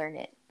struggle to learn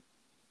it.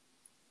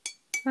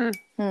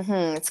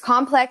 It's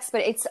complex,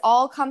 but it's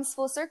all comes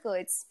full circle.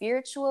 It's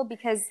spiritual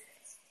because...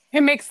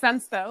 It makes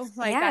sense, though.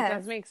 Like, that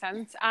does make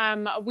sense.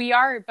 We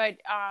are, but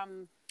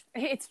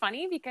it's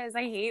funny because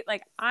I hate,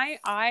 like,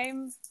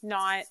 I'm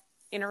not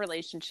in a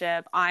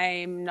relationship.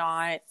 I'm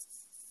not,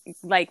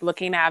 like,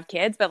 looking to have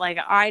kids. But, like,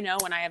 I know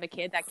when I have a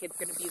kid, that kid's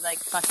going to be, like,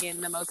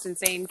 fucking the most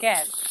insane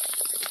kid.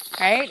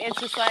 Right?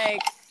 It's just, like,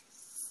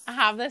 I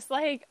have this,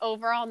 like,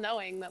 overall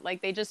knowing that,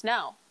 like, they just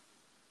know.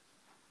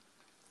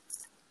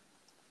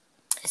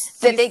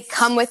 That they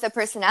come with the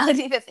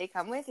personality that they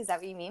come with? Is that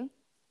what you mean?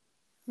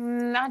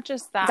 Not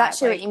just that. Not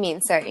sure what you mean.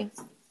 Sorry.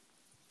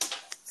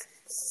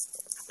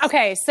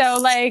 Okay, so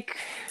like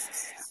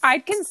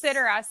I'd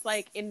consider us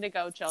like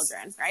indigo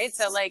children, right?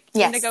 So like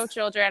indigo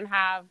children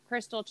have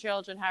crystal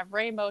children, have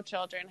rainbow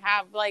children,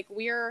 have like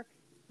we're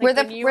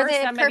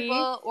the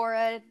purple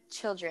aura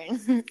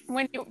children.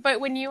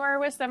 when you are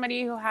with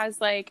somebody who has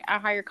like a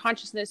higher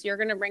consciousness, you're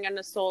going to bring in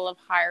a soul of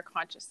higher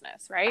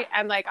consciousness, right?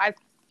 And like I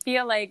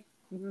feel like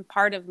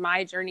part of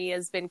my journey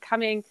has been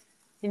coming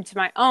into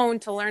my own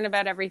to learn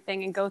about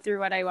everything and go through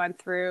what I went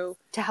through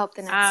to help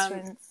the next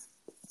one.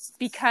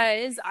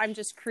 Because I'm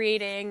just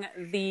creating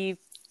the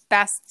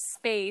best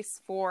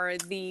space for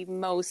the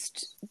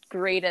most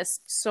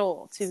greatest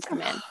soul to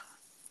come in.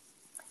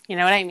 You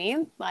know what I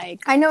mean?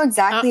 Like I know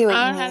exactly what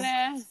you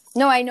mean.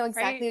 No, I know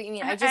exactly what you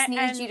mean. I just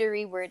needed you to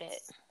reword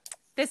it.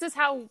 This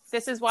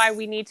is why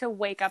we need to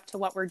wake up to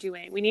what we're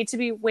doing. We need to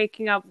be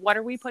waking up. What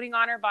are we putting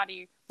on our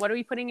body? What are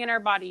we putting in our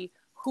body?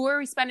 Who are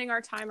we spending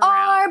our time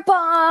around?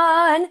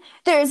 Arbonne!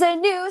 There's a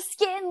new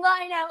skin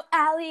line out,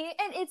 Allie,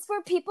 and it's for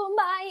people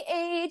my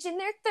age in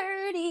their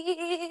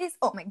 30s.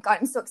 Oh my god,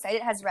 I'm so excited.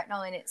 It has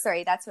retinol in it.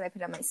 Sorry, that's what I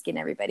put on my skin,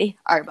 everybody.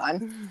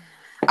 Arbonne.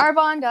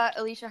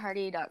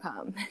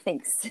 Arbonne.aliciahardy.com.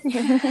 Thanks.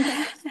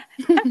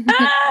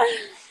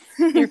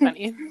 You're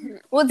funny.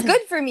 Well, it's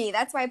good for me.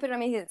 That's why I put it on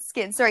my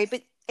skin. Sorry,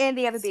 and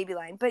they have a baby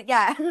line. But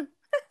yeah.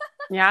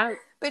 Yeah.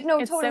 But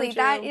no, totally. So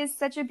that is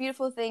such a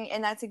beautiful thing,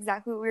 and that's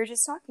exactly what we were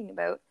just talking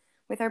about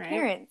with our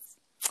parents.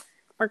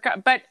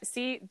 But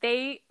see,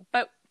 they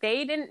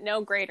didn't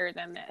know greater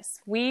than this.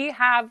 We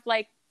have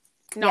like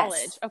knowledge.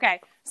 Yes.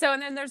 Okay. So,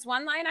 and then there's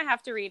one line I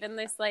have to read in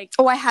this like.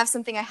 Oh, I have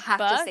something I have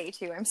to say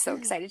too. I'm so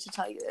excited to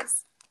tell you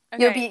this.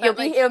 Okay,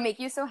 it'll make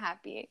you so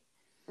happy.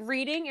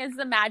 Reading is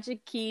the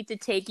magic key to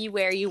take you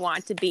where you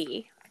want to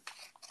be.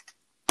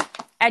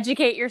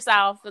 Educate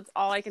yourself. That's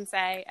all I can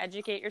say.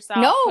 Educate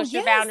yourself. Push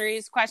your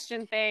boundaries.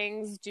 Question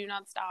things. Do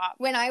not stop.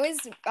 When I was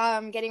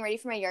getting ready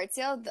for my yard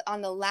sale,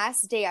 on the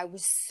last day, I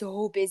was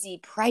so busy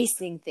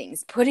pricing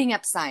things, putting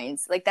up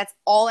signs. Like, that's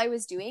all I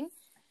was doing.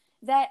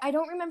 That I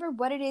don't remember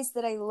what it is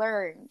that I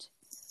learned.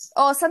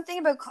 Oh, something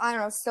about, I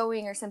don't know,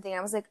 sewing or something. I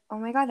was like, oh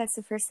my god, that's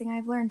the first thing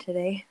I've learned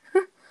today.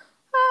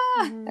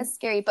 That's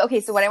scary. But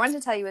okay, so what I wanted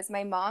to tell you is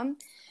my mom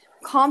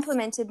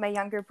complimented my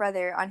younger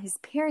brother on his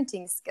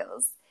parenting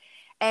skills.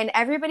 And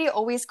everybody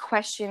always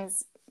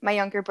questions my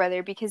younger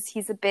brother because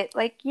he's a bit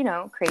like,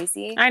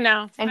 crazy. I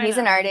know. And he's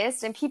an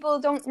artist. And people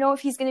don't know if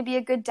he's going to be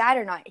a good dad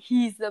or not.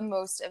 He's the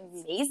most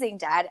amazing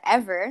dad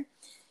ever.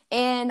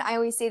 And I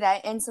always say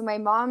that. And so my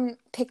mom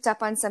picked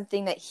up on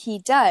something that he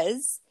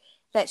does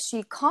that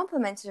she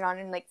complimented on.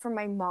 And like for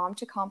my mom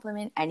to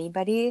compliment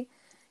anybody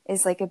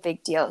is like a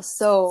big deal.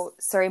 So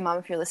sorry, Mom,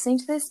 if you're listening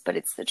to this, but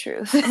it's the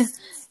truth.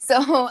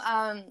 So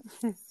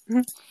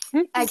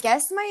I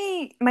guess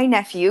my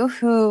nephew,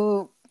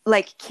 who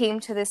like came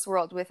to this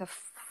world with a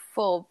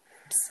full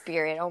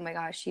spirit. Oh my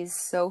gosh, he's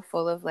so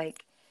full of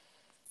like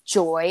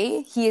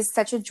joy. He is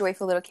such a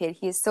joyful little kid.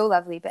 He is so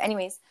lovely. But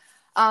anyways,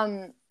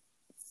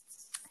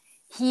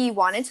 he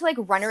wanted to like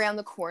run around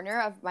the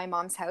corner of my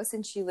mom's house,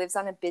 and she lives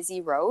on a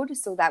busy road.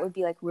 So that would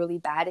be like really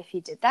bad if he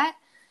did that.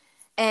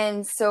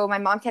 And so my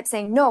mom kept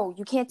saying, no,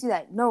 you can't do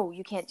that. No,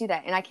 you can't do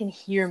that. And I can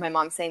hear my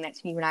mom saying that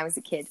to me when I was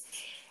a kid.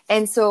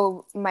 And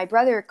so my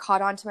brother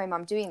caught on to my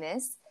mom doing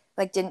this,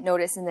 like didn't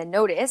notice and then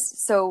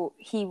noticed. So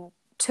he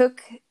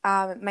took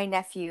my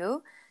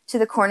nephew to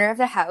the corner of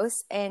the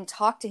house and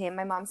talked to him.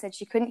 My mom said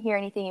she couldn't hear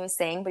anything he was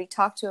saying, but he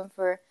talked to him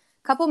for a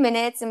couple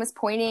minutes and was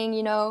pointing,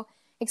 you know,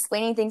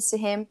 explaining things to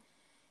him.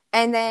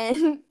 And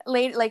then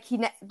later, like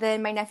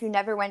then my nephew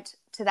never went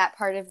to that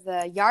part of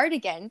the yard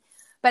again.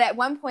 But at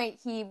one point,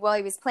 while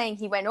he was playing,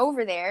 he went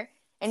over there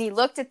and he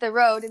looked at the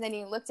road, and then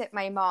he looked at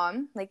my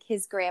mom, like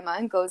his grandma,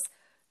 and goes,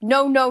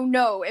 no, no,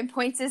 no, and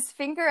points his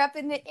finger up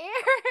in the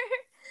air.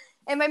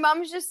 And my mom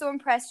was just so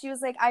impressed. She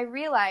was like, I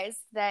realized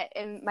that,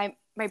 and my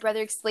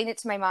brother explained it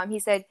to my mom. He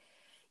said,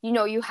 you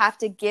know, you have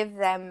to give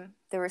them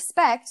the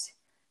respect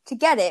to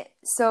get it.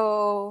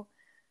 So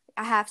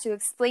I have to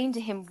explain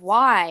to him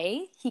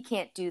why he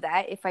can't do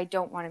that if I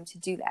don't want him to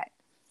do that.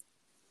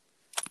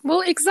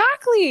 Well,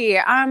 exactly.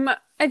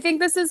 I think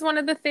this is one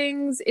of the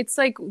things. It's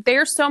like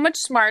they're so much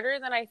smarter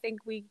than I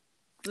think we.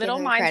 Little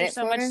minds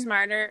are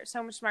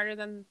so much smarter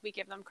than we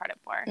give them credit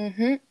for.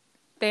 Mm-hmm.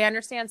 They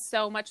understand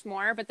so much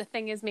more, but the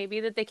thing is maybe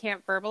that they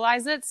can't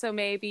verbalize it. So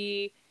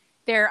maybe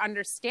their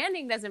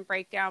understanding doesn't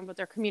break down, but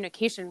their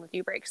communication with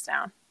you breaks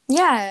down.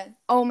 Yeah.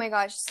 Oh my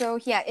gosh. So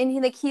yeah, and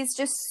he's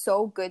just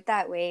so good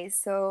that way.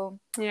 So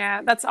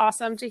yeah, that's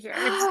awesome to hear.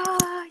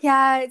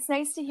 Yeah, it's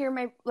nice to hear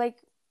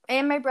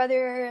and my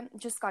brother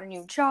just got a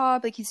new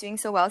job. Like he's doing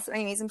so well. So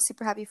anyways, I'm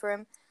super happy for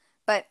him.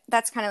 But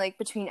that's kind of like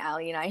between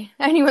Allie and I.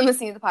 Anyone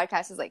listening to the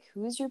podcast is like,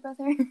 who's your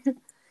brother?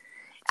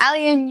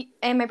 Allie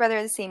and my brother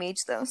are the same age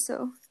though.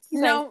 So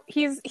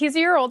he's a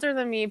year older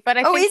than me. But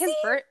I think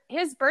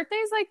his birthday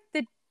is like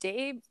the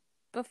day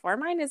before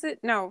mine. Is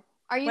it? No.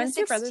 Are you the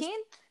 16th?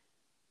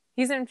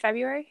 He's in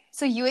February.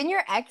 So you and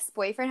your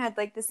ex-boyfriend had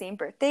like the same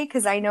birthday?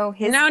 Because I know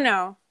his...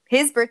 No.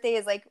 His birthday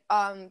is like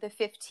the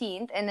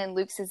 15th, and then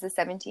Luke's is the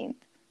 17th.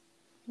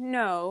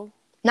 No.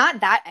 Not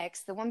that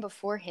ex, the one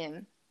before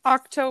him.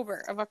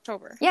 October.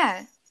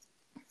 Yeah.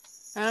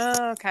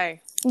 Oh,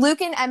 okay.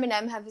 Luke and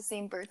Eminem have the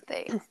same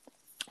birthday.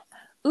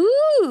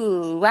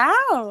 Ooh,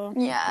 wow.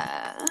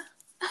 Yeah.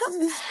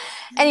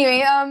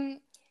 Anyway,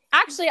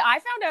 actually, I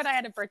found out I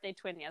had a birthday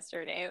twin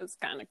yesterday. It was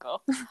kind of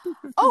cool.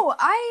 Oh,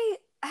 I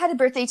had a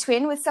birthday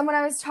twin with someone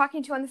I was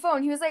talking to on the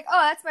phone. He was like,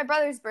 oh, that's my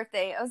brother's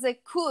birthday. I was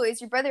like, cool.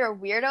 Is your brother a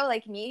weirdo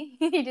like me?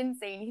 He didn't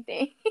say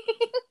anything.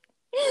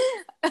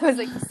 I was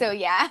like, so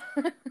yeah.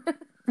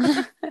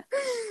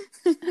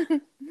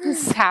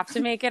 Just have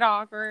to make it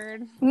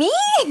awkward. Me?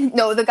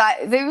 No, the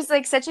guy, there was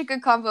like such a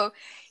good convo.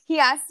 He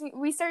asked me,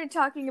 we started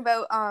talking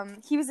about,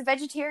 he was a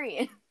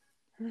vegetarian.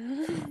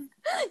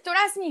 Don't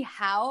ask me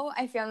how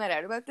I found that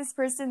out about this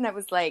person that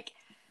was like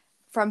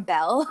from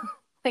Bell,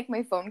 like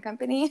my phone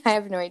company. I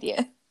have no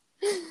idea.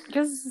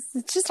 Because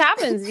it just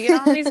happens. You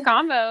get all these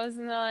combos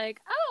and they're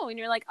like, oh, and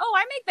you're like, oh,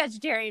 I make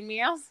vegetarian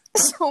meals.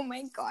 Oh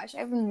my gosh. I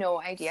have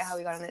no idea how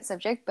we got on that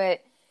subject,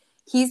 but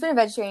he's been a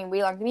vegetarian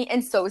way longer than me,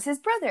 and so is his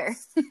brother.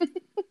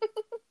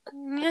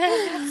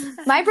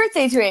 My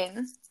birthday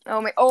twin.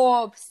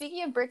 Oh,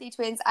 speaking of birthday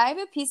twins, I have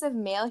a piece of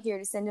mail here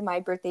to send to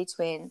my birthday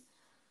twin.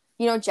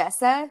 You know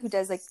Jessa, who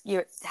does like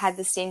had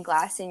the stained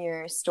glass in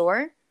your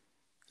store?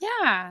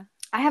 Yeah.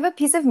 I have a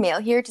piece of mail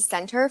here to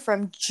send her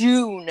from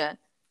June.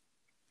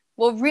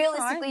 Well,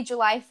 realistically,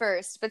 July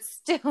 1st, but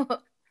still. Oh,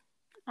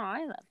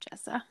 I love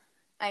Jessa.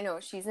 I know,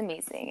 she's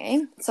amazing,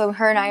 eh? So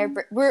her and I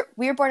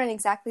we were born on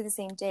exactly the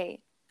same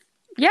day.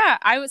 Yeah,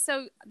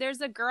 so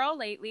there's a girl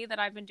lately that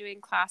I've been doing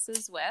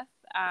classes with,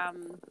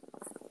 and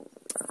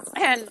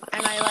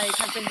I like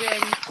have been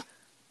doing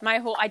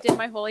I did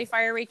my Holy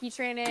Fire Reiki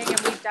training, and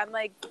we've done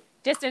like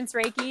distance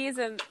Reikis,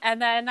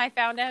 and then I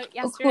found out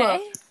yesterday. Oh,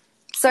 cool.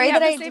 Sorry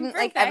that I didn't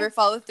like ever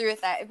follow through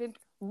with that.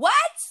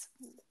 What?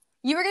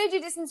 You were gonna do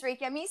distance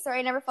Reiki on me? Sorry,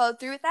 I never followed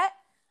through with that.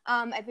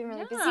 I've been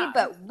really busy,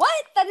 but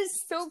what? That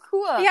is so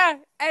cool. Yeah,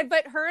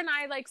 but her and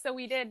I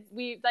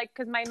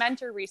because my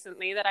mentor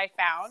recently that I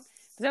found.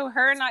 So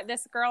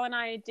this girl and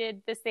I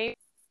did the same.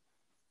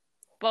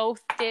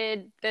 Both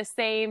did the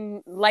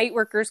same light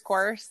workers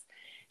course.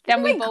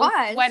 Then we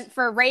both went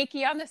for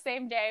Reiki on the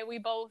same day. We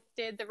both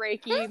did the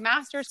Reiki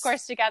master's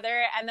course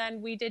together, and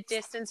then we did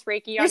distance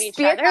Reiki on each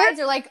other. Your spirit guides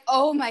are like,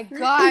 oh my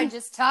god,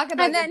 just talk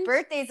about your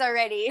birthdays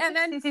already. And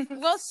then,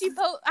 well,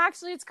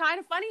 actually, it's kind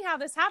of funny how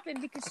this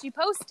happened because she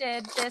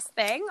posted this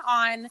thing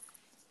on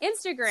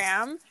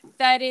Instagram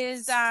that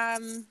is,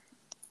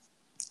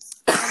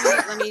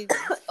 Let me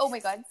oh my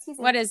God, excuse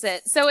me. What is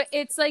it? So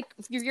it's like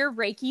your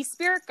Reiki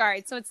spirit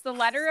guide. So it's the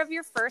letter of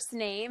your first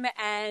name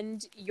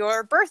and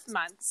your birth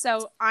month.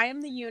 So I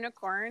am the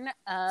unicorn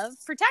of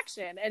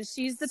protection, and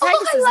she's the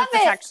Pegasus of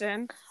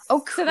protection.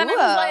 Oh, cool. So then I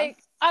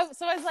was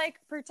like,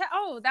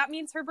 that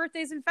means her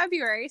birthday's in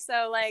February.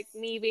 So like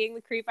me being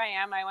the creep I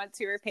am, I went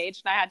to her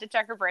page and I had to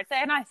check her birthday,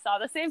 and I saw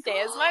the same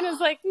day as mine. I was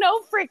like, no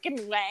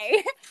freaking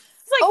way.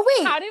 It's like, oh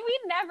wait, how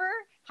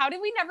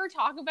did we never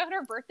talk about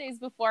our birthdays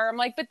before? I'm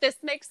like, but this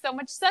makes so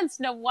much sense.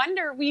 No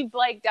wonder we've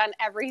like done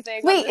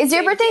everything. Wait, is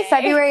your birthday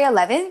February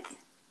 11th?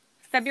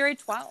 February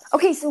 12th.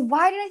 Okay, so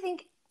why did I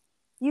think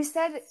you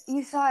said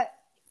you thought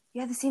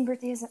you had the same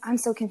birthday as? I'm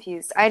so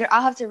confused.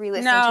 I'll have to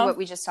re-listen to what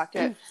we just talked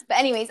about. But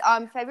anyways,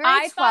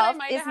 February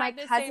 12th is my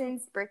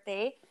cousin's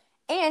birthday,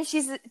 and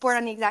she's born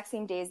on the exact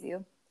same day as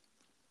you.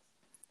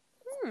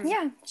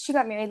 Yeah, she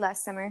got married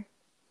last summer.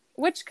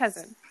 Which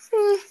cousin?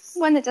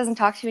 One that doesn't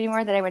talk to you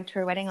anymore that I went to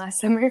her wedding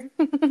last summer.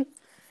 Because,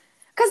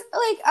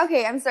 like,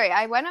 okay, I'm sorry.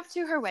 I went up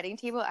to her wedding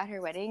table at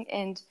her wedding,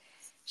 and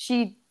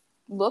she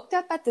looked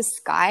up at the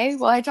sky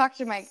while I talked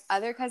to my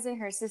other cousin,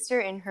 her sister,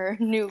 and her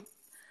new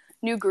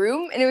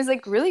groom, and it was,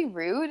 like, really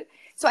rude.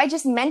 So I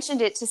just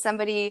mentioned it to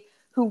somebody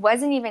who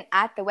wasn't even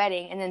at the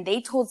wedding, and then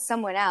they told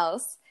someone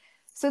else.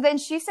 So then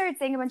she started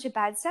saying a bunch of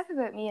bad stuff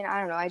about me, and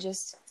I don't know.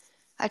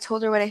 I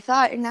told her what I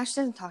thought, and now she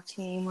doesn't talk to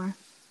me anymore.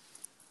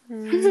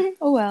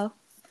 Oh, well.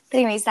 But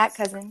anyways, that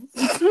cousin.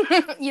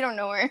 You don't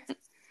know her.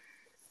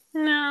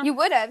 No. You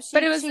would have. She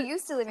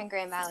used to live in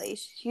Grand Valley.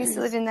 She used to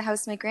live in the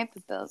house my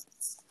grandpa built.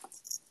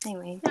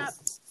 Anyway. Yeah.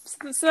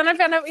 So then I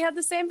found out we had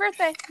the same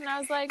birthday, and I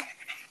was like,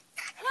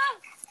 huh,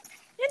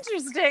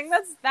 interesting.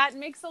 That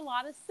makes a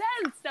lot of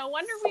sense. No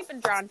wonder we've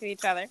been drawn to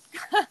each other.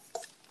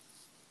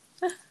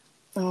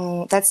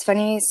 Oh, that's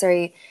funny.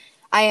 Sorry.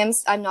 I'm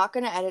not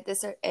going to edit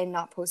this and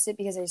not post it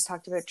because I just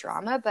talked about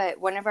drama,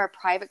 but one of our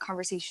private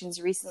conversations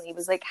recently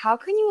was like, how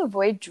can you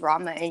avoid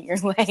drama in your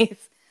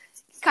life?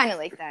 Kind of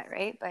like that,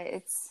 right?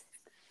 But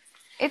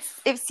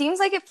it seems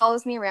like it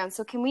follows me around.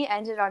 So can we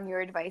end it on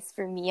your advice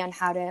for me on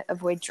how to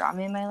avoid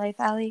drama in my life,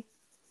 Allie?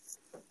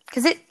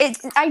 Because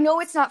I know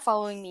it's not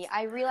following me.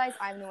 I realize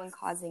I'm the one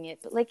causing it,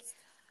 but like,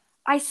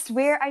 I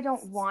swear I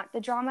don't want the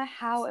drama.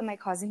 How am I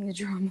causing the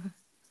drama?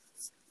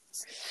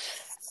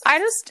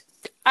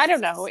 I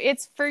don't know.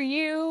 It's for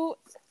you.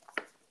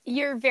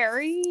 You're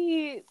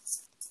very,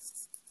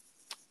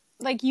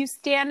 like, you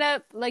stand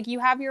up, like, you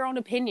have your own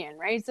opinion,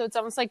 right? So it's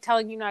almost like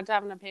telling you not to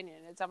have an opinion.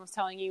 It's almost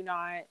telling you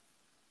not.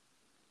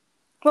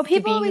 Well,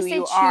 people always say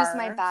choose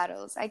my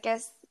battles. I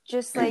guess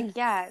just like,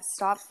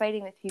 stop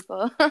fighting with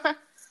people.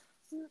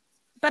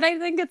 But I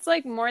think it's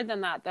like more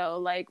than that, though.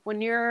 Like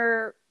when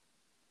you're,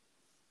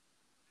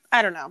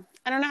 I don't know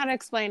how to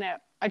explain it.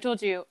 I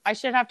told you I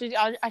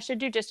should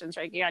do distance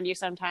Reiki on you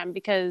sometime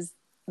because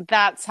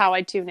that's how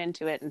I tune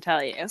into it and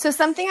tell you. So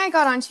something I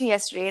got onto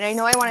yesterday, and I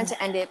know I wanted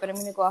to end it, but I'm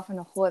going to go off on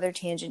a whole other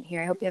tangent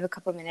here. I hope you have a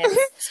couple minutes.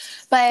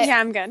 But yeah,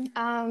 I'm good.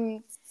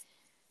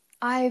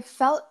 I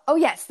felt, oh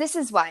yes, this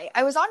is why.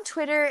 I was on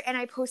Twitter and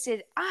I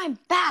posted, I'm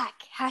back,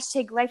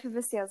 #life of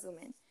a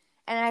saleswoman.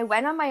 And I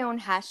went on my own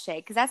hashtag,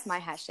 because that's my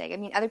hashtag. I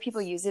mean, other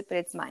people use it, but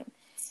it's mine.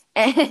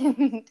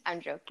 And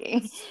I'm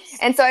joking.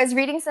 And so I was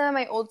reading some of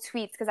my old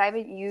tweets, because I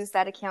haven't used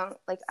that account.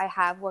 Like, I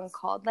have one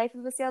called Life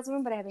of a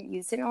Saleswoman, but I haven't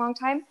used it in a long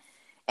time.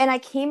 And I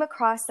came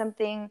across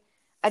a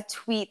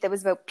tweet that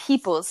was about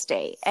People's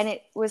Day. And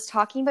it was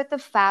talking about the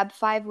Fab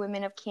Five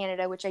women of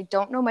Canada, which I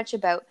don't know much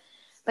about.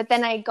 But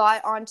then I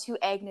got onto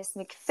Agnes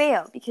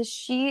MacPhail, because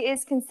she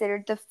is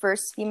considered the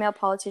first female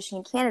politician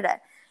in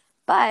Canada.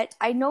 But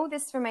I know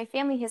this from my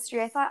family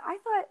history. I thought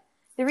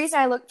the reason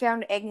I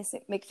found Agnes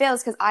MacPhail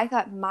is because I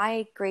thought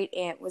my great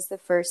aunt was the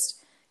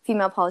first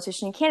female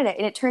politician in Canada.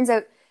 And it turns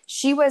out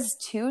she was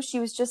too. She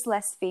was just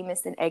less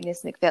famous than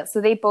Agnes MacPhail. So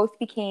they both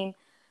became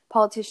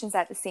politicians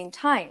at the same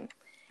time.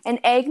 And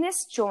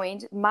Agnes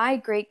joined my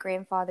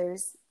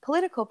great-grandfather's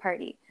political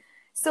party.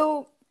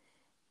 So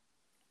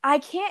I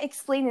can't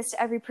explain this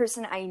to every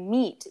person I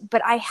meet,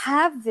 but I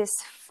have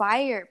this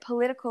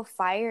political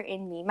fire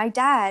in me. My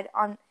dad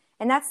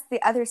and that's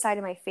the other side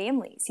of my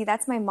family. See,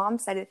 that's my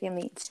mom's side of the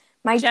family.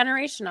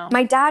 Generational.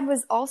 My dad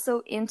was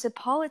also into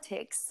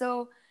politics.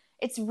 So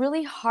it's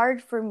really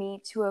hard for me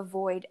to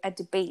avoid a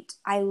debate.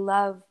 I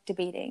love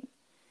debating.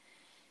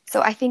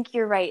 So I think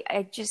you're right.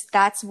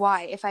 That's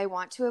why if I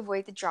want to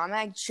avoid the drama,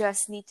 I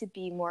just need to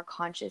be more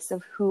conscious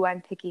of who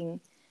I'm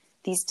picking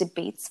these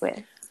debates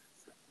with.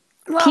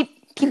 Well,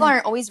 people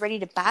aren't always ready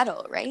to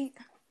battle, right?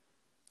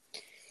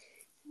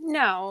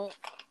 No,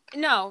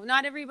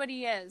 not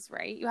everybody is,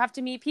 right? You have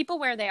to meet people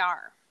where they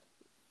are.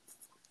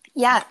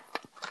 Yeah.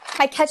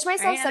 I catch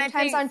myself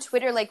sometimes on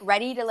Twitter, like,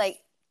 ready to, like,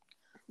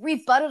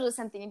 rebuttal to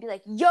something and be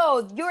like,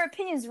 yo, your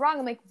opinion's wrong.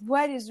 I'm like,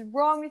 what is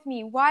wrong with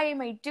me? Why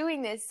am I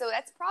doing this? So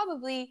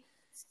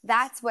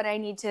that's what I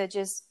need to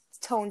just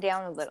tone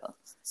down a little.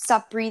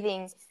 Stop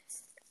breathing.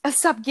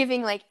 Stop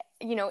giving, like,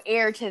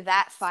 air to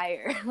that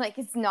fire. Like,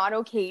 it's not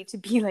okay to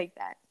be like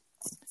that.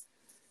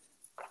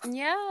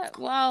 Yeah,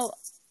 well,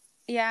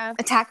 yeah.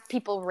 Attack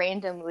people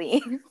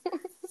randomly.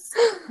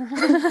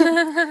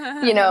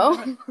 You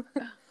know?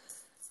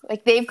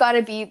 Like they've got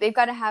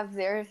to have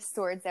their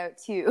swords out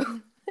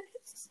too.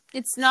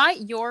 It's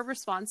not your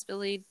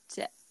responsibility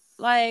to,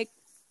 like,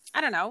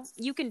 I don't know.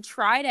 You can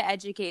try to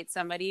educate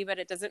somebody, but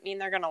it doesn't mean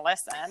they're going to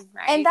listen,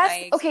 right? And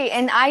that's okay.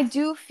 And I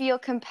do feel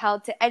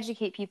compelled to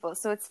educate people.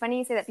 So it's funny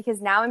you say that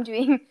because now I'm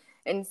doing,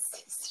 and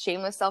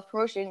shameless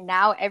self-promotion,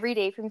 now every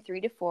day from 3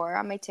 to 4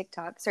 on my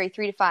TikTok, 3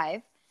 to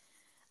 5,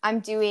 I'm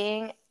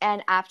doing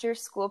an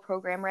after-school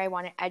program where I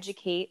want to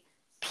educate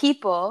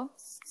people,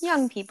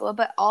 young people,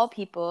 but all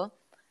people,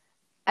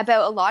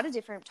 about a lot of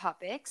different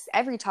topics,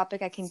 every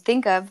topic I can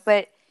think of,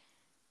 but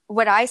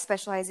what I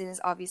specialize in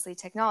is obviously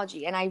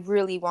technology, and I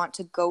really want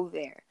to go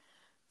there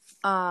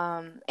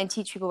and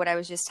teach people what I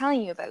was just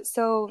telling you about.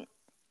 So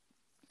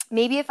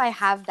maybe if I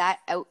have that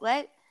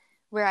outlet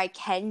where I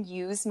can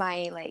use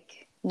my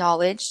like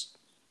knowledge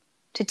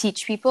to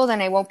teach people,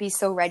 then I won't be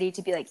so ready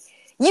to be like,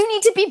 you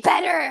need to be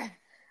better.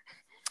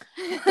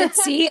 But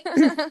see,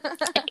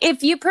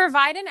 if you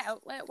provide an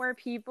outlet where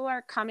people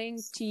are coming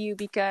to you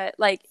because,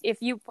 like,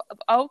 if you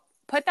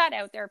put that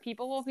out there,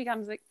 people will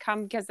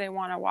come because they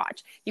want to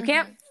watch. You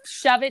can't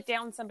shove it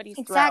down somebody's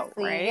throat,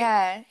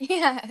 right?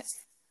 Yeah.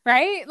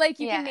 Right? Like,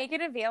 you can make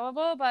it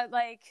available, but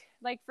like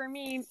for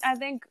me, I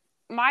think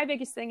my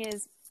biggest thing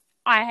is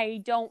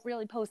I don't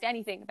really post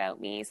anything about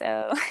me,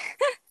 so.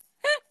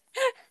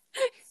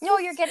 No,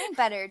 you're getting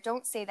better.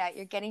 Don't say that.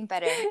 You're getting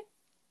better.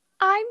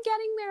 I'm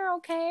getting there,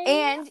 okay?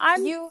 And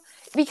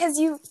because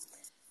you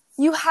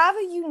have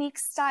a unique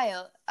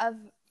style of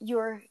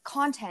your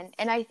content,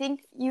 and I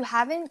think you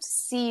haven't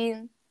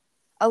seen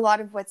a lot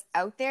of what's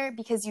out there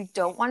because you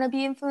don't want to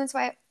be influenced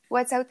by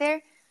what's out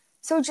there.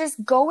 So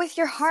just go with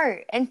your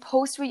heart and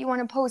post what you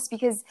want to post,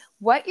 because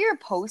what you're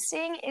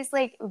posting is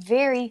like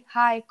very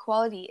high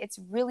quality. It's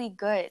really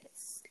good.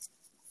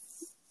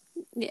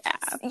 Yeah.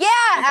 Yeah,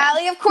 okay.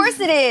 Allie, of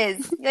course it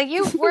is. Like,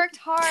 you've worked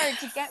hard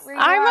to get where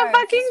you are. I'm a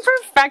fucking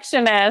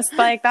perfectionist.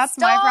 Like, that's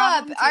my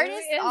problem.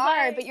 Artists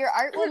are, but your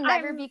art will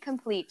never be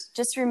complete.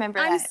 Just remember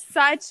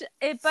that.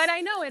 But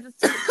I know it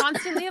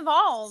constantly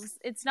evolves.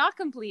 It's not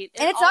complete.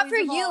 And it's not for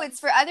you, it's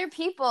for other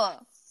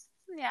people.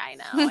 Yeah, I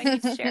know. I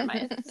need to share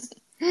my...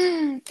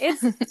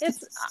 It's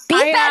Be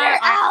better,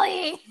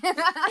 Allie!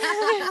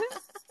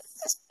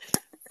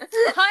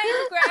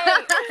 I'm great.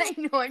 I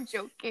know, I'm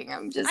joking.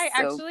 I'm just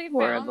actually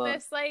horrible. Found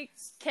this like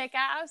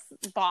kick-ass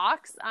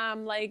box.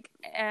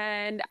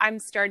 And I'm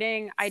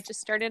starting a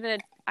TikTok.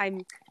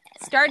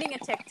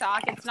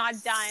 It's not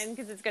done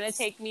because it's gonna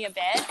take me a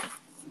bit.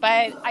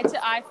 But I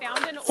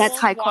found an That's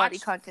high quality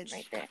content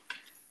right there.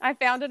 I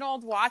found an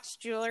old watch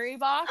jewelry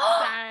box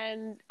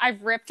and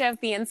I've ripped out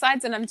the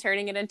insides and I'm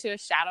turning it into a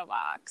shadow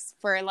box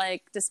for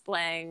like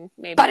displaying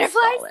maybe butterflies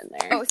a skull in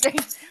there. Oh, sorry.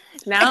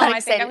 No, I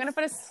think I'm gonna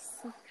put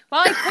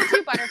well, I could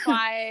do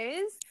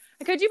butterflies.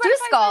 I could do butterflies. Do a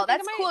skull.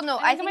 That's cool. No,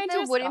 I think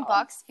the wooden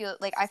box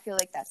I feel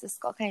like that's a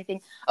skull kind of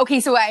thing.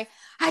 Okay, so I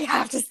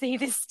have to say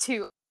this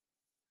too.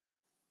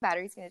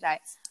 Battery's gonna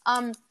die.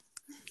 And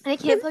I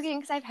can't plug it in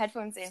because I have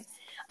headphones in.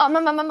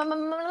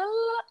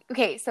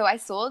 Okay, so I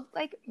sold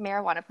like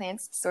marijuana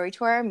plants. Sorry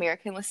to our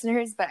American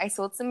listeners, but I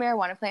sold some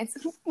marijuana plants.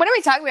 What am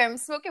I talking about? I'm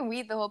smoking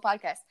weed the whole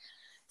podcast.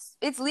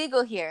 It's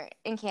legal here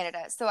in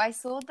Canada, so I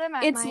sold them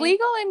at It's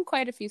legal in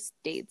quite a few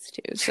states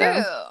too.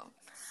 True. So.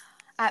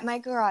 At my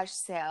garage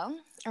sale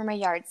or my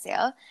yard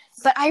sale,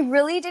 but I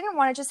really didn't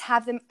want to just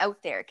have them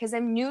out there because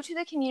I'm new to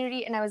the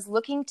community and I was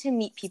looking to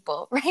meet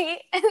people,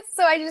 right? And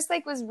so I just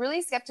like was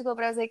really skeptical,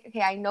 but I was like,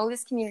 okay, I know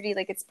this community,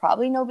 like it's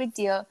probably no big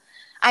deal.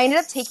 I ended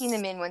up taking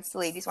them in once the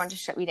ladies wanted to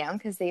shut me down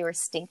because they were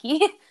stinky.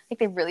 Like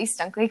they really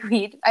stunk like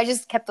weed. I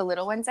just kept the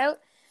little ones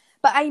out,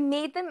 but I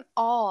made them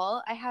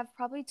all. I have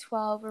probably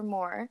 12 or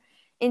more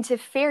into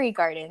fairy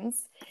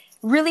gardens.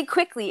 Really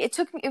quickly. It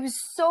was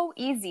so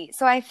easy.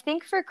 So I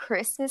think for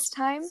Christmas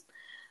time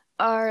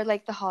or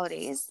like the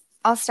holidays,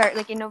 I'll start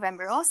like in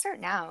November. I'll start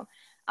now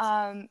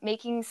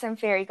making some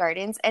fairy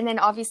gardens. And then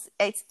obviously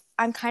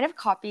I'm kind of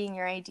copying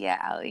your idea,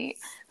 Allie,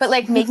 but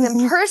like making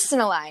them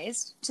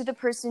personalized to the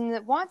person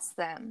that wants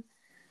them.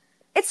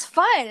 It's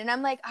fun. And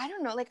I'm like, I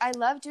don't know, like I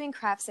love doing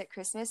crafts at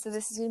Christmas. So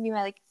this is going to be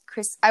my like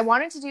I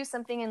wanted to do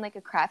something in like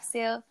a craft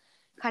sale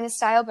kind of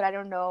style, but I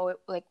don't know,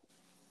 like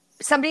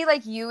somebody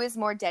like you is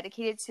more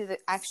dedicated to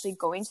actually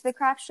going to the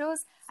craft shows.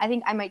 I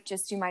think I might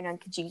just do mine on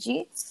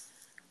Kijiji.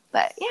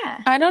 But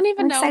yeah. I don't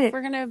even know if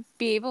we're going to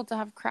be able to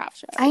have craft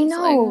shows. I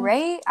know,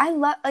 right? I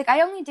love, like,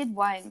 I only did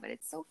one, but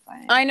it's so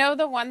fun. I know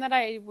the one that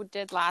I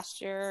did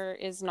last year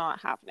is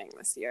not happening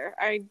this year.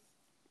 I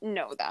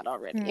know that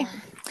already.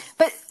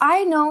 But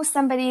I know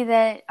somebody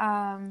that,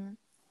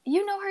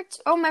 you know her.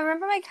 I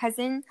remember my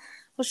cousin.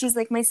 Well, she's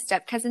like my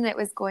step cousin that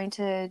was going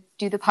to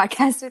do the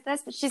podcast with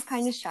us, but she's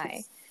kind of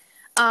shy.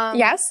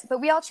 Yes. But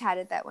we all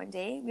chatted that one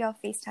day. We all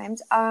FaceTimed.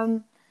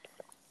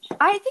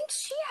 I think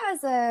she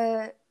has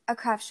a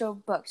craft show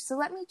booked. So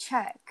let me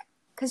check.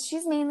 Because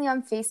she's mainly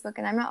on Facebook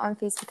and I'm not on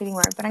Facebook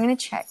anymore. But I'm going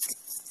to check.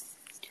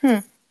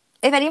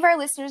 If any of our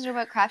listeners know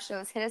about craft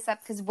shows, hit us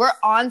up because we're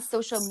on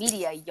social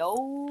media,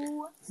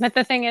 yo. But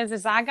the thing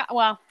is I got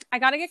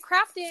to get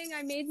crafting.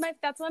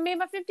 That's what I made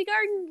my 50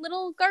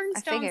 little garden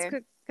stones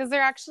because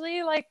they're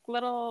actually like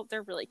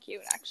they're really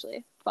cute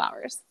actually,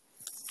 flowers.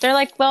 They're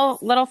like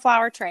little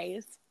flower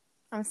trays.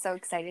 I'm so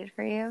excited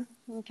for you.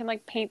 You can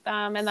like paint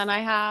them, and then I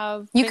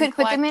have. You could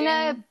put them in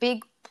a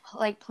big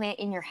like plant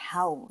in your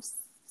house.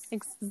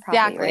 Exactly.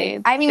 Probably,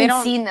 right? I haven't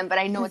even seen them, but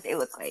I know what they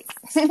look like.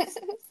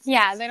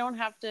 Yeah, they don't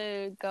have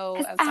to go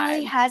outside.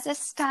 Allie has a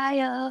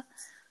style.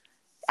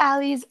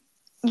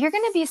 You're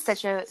gonna be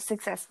such a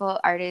successful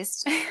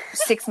artist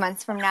 6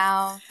 months from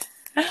now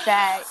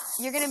that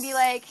you're gonna be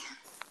like,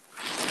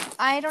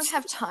 I don't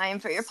have time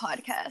for your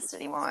podcast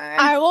anymore.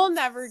 I will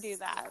never do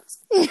that.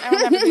 I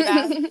will never do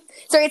that.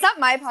 Sorry, it's not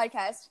my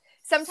podcast.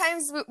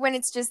 Sometimes when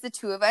it's just the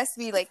two of us,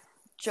 we like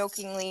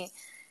jokingly,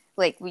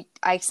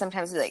 I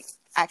sometimes like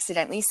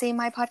accidentally say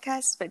my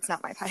podcast, but it's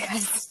not my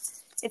podcast.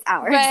 It's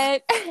ours.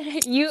 But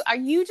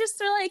you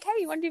just are like,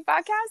 hey, you want to do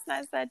podcast? And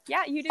I said,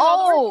 yeah, you do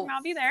all the work and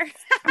I'll be there.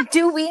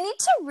 Do we need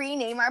to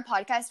rename our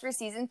podcast for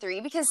season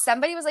 3? Because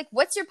somebody was like,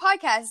 what's your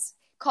podcast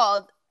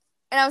called?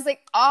 And I was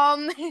like,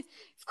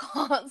 it's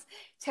called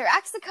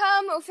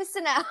Taraxacum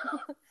officinale.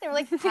 They were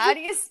like, how do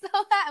you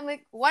spell that? I'm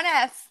like, 1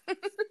 F.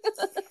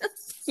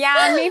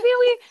 Yeah, maybe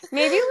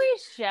we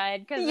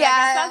should, because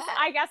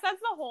I guess that's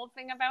the whole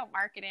thing about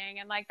marketing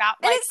and like that.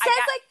 Like, and it says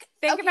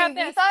think about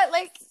this. We thought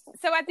like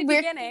so at the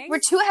beginning we're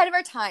too ahead of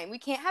our time. We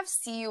can't have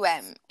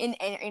CUM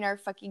in our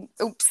fucking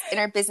in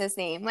our business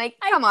name. Like,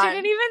 come on. I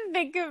didn't even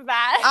think of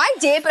that. I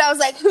did, but I was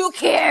like, who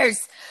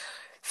cares?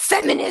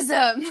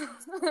 Feminism.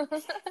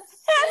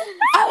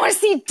 I want to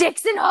see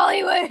dicks in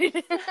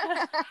Hollywood.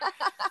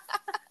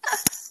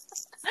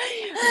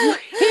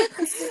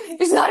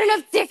 There's not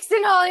enough dicks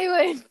in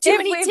Hollywood. Too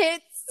many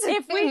tits.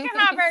 If we can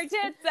have our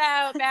tits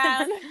out,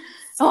 man.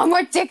 I want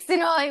more dicks in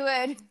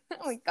Hollywood.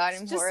 Oh my god,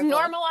 I'm just horrible.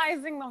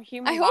 Normalizing the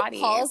human body. I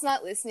hope Paul's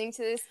not listening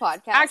to this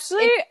podcast.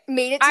 Actually,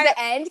 made it to the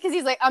end because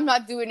he's like, I'm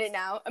not doing it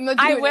now. I'm not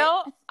doing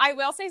it. I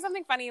will say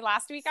something funny.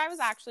 Last week, I was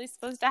actually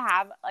supposed to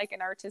have like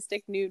an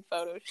artistic nude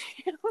photo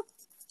shoot.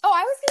 Oh,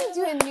 I was going to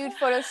do a nude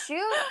photo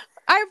shoot.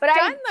 I've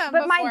done them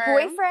But my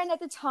boyfriend at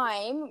the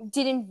time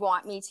didn't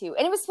want me to.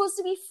 And it was supposed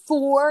to be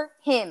for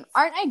him.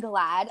 Aren't I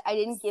glad I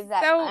didn't give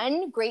that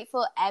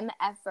ungrateful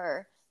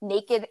MFer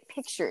naked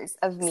pictures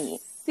of me?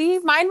 See,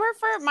 mine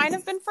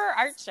have been for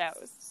art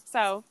shows.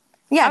 So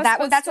yeah,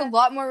 that's a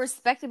lot more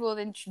respectable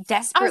than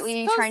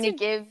desperately trying to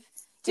give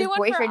your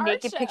boyfriend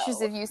naked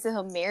pictures of you so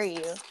he'll marry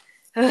you.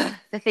 Ugh,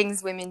 the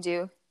things women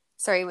do.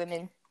 Sorry,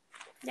 women.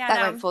 Yeah,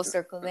 that went full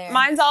circle there.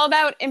 Mine's all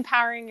about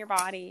empowering your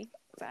body.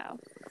 So,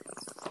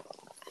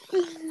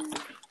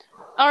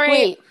 all right.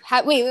 Wait.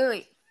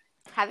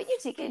 Haven't you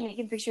taken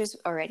naked pictures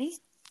already?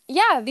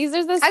 Yeah, these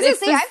are the. I was gonna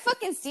say I've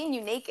fucking seen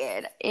you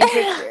naked in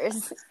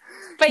pictures,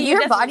 but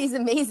your body's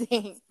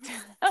amazing.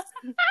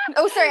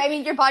 Oh, sorry. I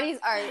mean, your body's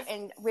art,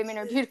 and women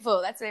are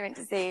beautiful. That's what I meant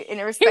to say in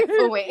a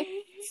respectful way.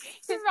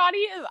 Your body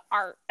is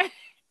art.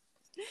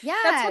 Yeah,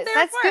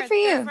 that's good for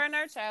you. They're for an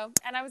art show,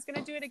 and I was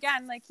gonna do it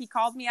again. Like he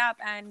called me up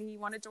and he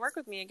wanted to work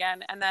with me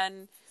again, and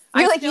then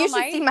you're like, you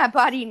should see my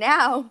body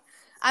now.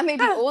 I may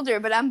be older,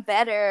 but I'm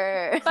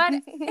better.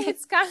 But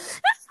it's kind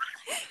of.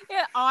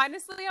 Yeah,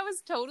 honestly, I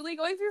was totally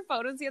going through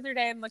photos the other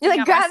day and looking. You're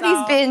like, at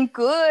gravity's been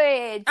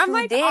good. I'm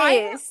like,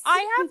 I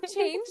have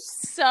changed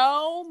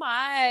so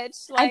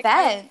much. Like, I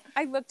bet.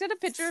 I looked at a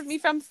picture of me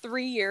from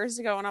 3 years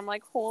ago, and I'm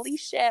like, holy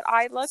shit,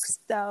 I look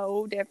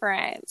so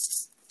different.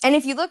 And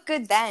if you look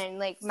good then,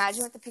 like,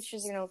 imagine what the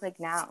pictures are going to look like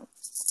now.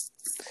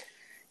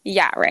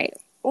 Yeah, right.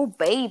 Oh,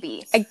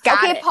 baby. I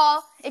got it. Okay,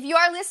 Paul, if you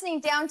are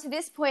listening down to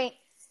this point,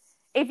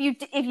 if you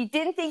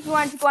didn't think you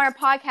wanted to go on our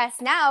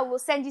podcast now, we'll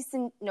send you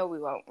some... No, we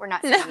won't. We're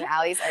not sending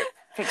Allie's art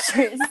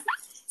pictures.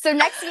 So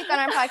next week on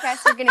our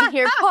podcast, you're going to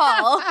hear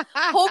Paul,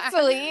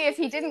 hopefully, if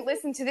he didn't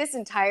listen to this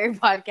entire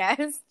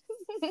podcast.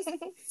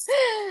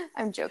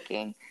 I'm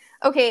joking.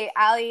 Okay,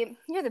 Allie,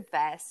 you're the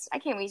best. I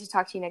can't wait to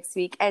talk to you next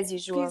week, as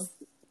usual.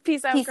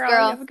 Peace out, girl.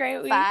 You have a great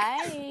week.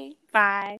 Bye. Bye.